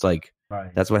 It's just like,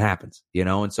 that's what happens,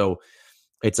 And so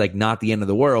it's like not the end of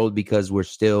the world because we're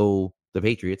still the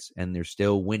Patriots and they're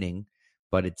still winning.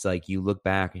 But it's like you look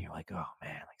back and you're like, oh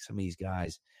man, like some of these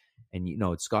guys. And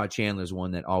Scott Chandler's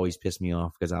one that always pissed me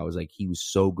off because I was like, he was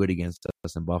so good against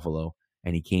us in Buffalo.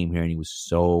 and he came here and he was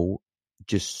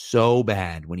just so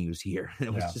bad when he was here.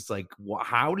 It was just like,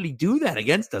 how did he do that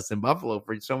against us in Buffalo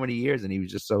for so many years? And he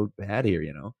was just so bad here,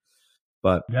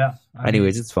 But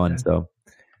anyways, it's fun. So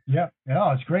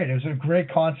it's great. It was a great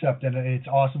concept, and it's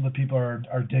awesome that people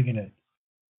are digging it.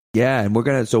 Yeah,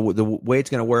 and so the way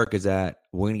it's gonna work is that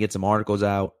we're gonna get some articles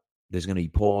out. There's gonna be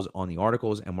polls on the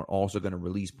articles, and we're also gonna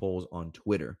release polls on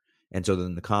Twitter. And so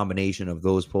then the combination of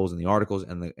those polls in the articles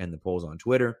and the polls on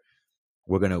Twitter,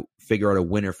 we're going to figure out a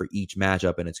winner for each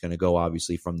matchup, and it's going to go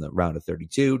obviously from the round of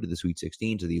 32 to the Sweet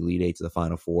 16 to the Elite Eight to the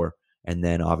Final Four, and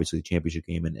then obviously the championship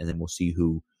game, and then we'll see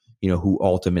who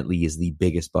ultimately is the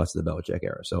biggest bust of the Belichick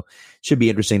era. So it should be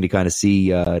interesting to kind of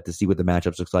see what the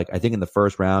matchups looks like. I think in the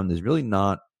first round, there's really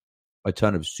not a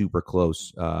ton of super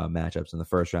close matchups in the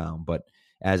first round, but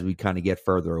as we kind of get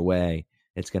further away,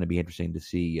 it's going to be interesting to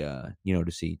see,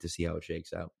 to see how it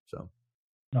shakes out. So,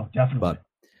 no, definitely. But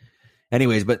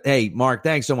anyways, hey, Mark,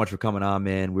 thanks so much for coming on,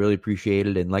 man. Really appreciate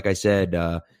it. And like I said,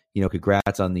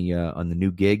 congrats on the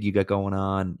new gig you got going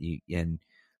on. And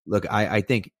look, I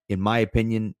think, in my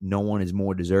opinion, no one is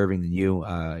more deserving than you.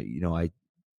 I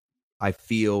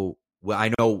feel, well,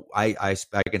 I know I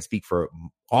can speak for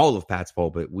all of Pat's Poll,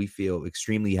 but we feel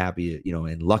extremely happy,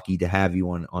 and lucky to have you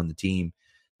on the team.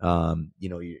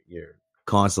 You're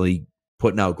constantly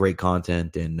putting out great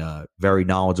content and very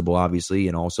knowledgeable, obviously,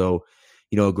 and also,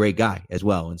 a great guy as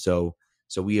well. And so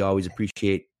we always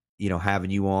appreciate,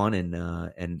 having you on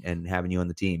and having you on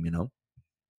the team,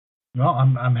 Well,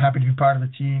 I'm happy to be part of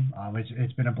the team.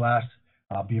 It's been a blast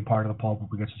being part of the Pulp.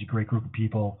 We got such a great group of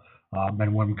people, men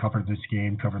and women covering this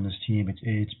game, covering this team.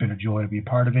 It's been a joy to be a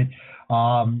part of it.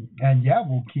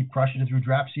 We'll keep crushing it through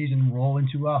draft season and roll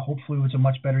into hopefully it's a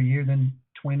much better year than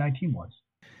 2019 was.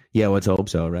 Yeah, let's hope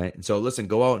so, right? And so, listen,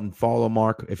 go out and follow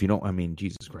Mark. If you don't,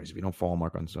 Jesus Christ, if you don't follow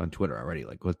Mark on Twitter already,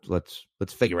 like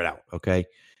let's figure it out, okay?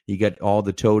 You get all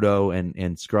the Toto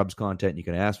and Scrubs content you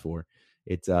can ask for.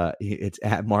 It's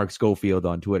at Mark Schofield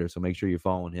on Twitter, so make sure you're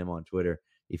following him on Twitter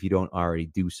if you don't already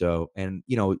do so. And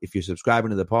if you're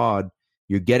subscribing to the pod,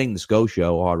 you're getting the SCO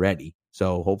Show already.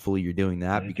 So hopefully you're doing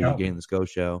that because you're getting the SCO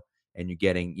Show and you're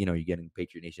getting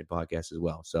Patriot Nation podcast as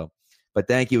well. So. But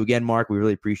thank you again, Mark. We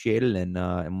really appreciate it, and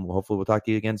hopefully we'll talk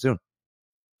to you again soon.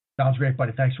 Sounds great,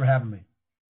 buddy. Thanks for having me.